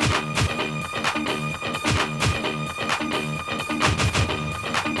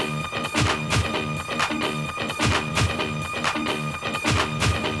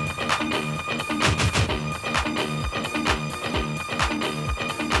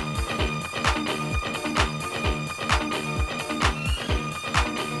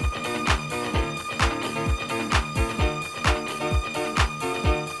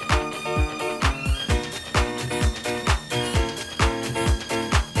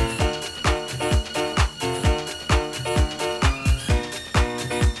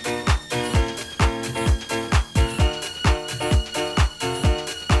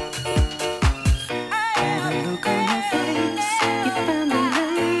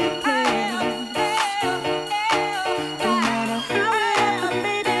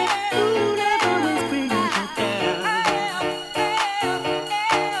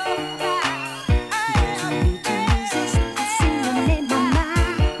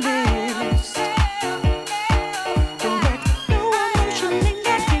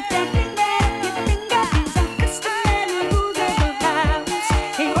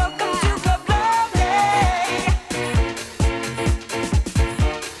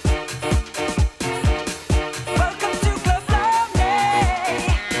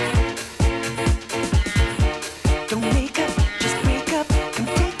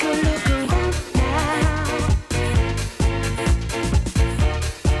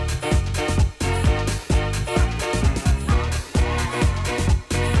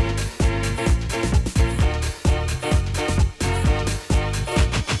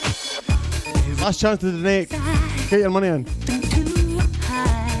 Last chance to donate. Get your money in.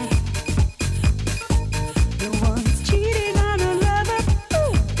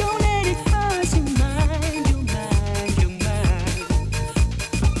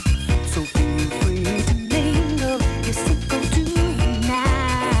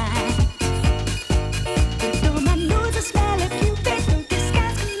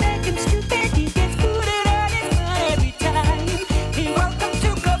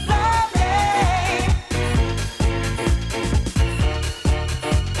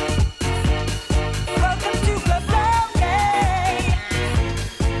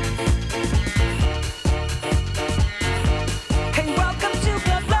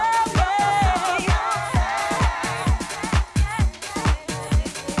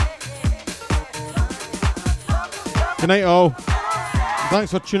 Good night, all. Thanks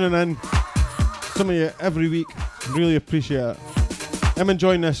for tuning in. Some of you every week. Really appreciate it. I'm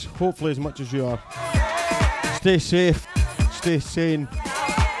enjoying this, hopefully, as much as you are. Stay safe. Stay sane.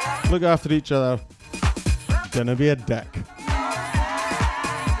 Look after each other. Gonna be a dick.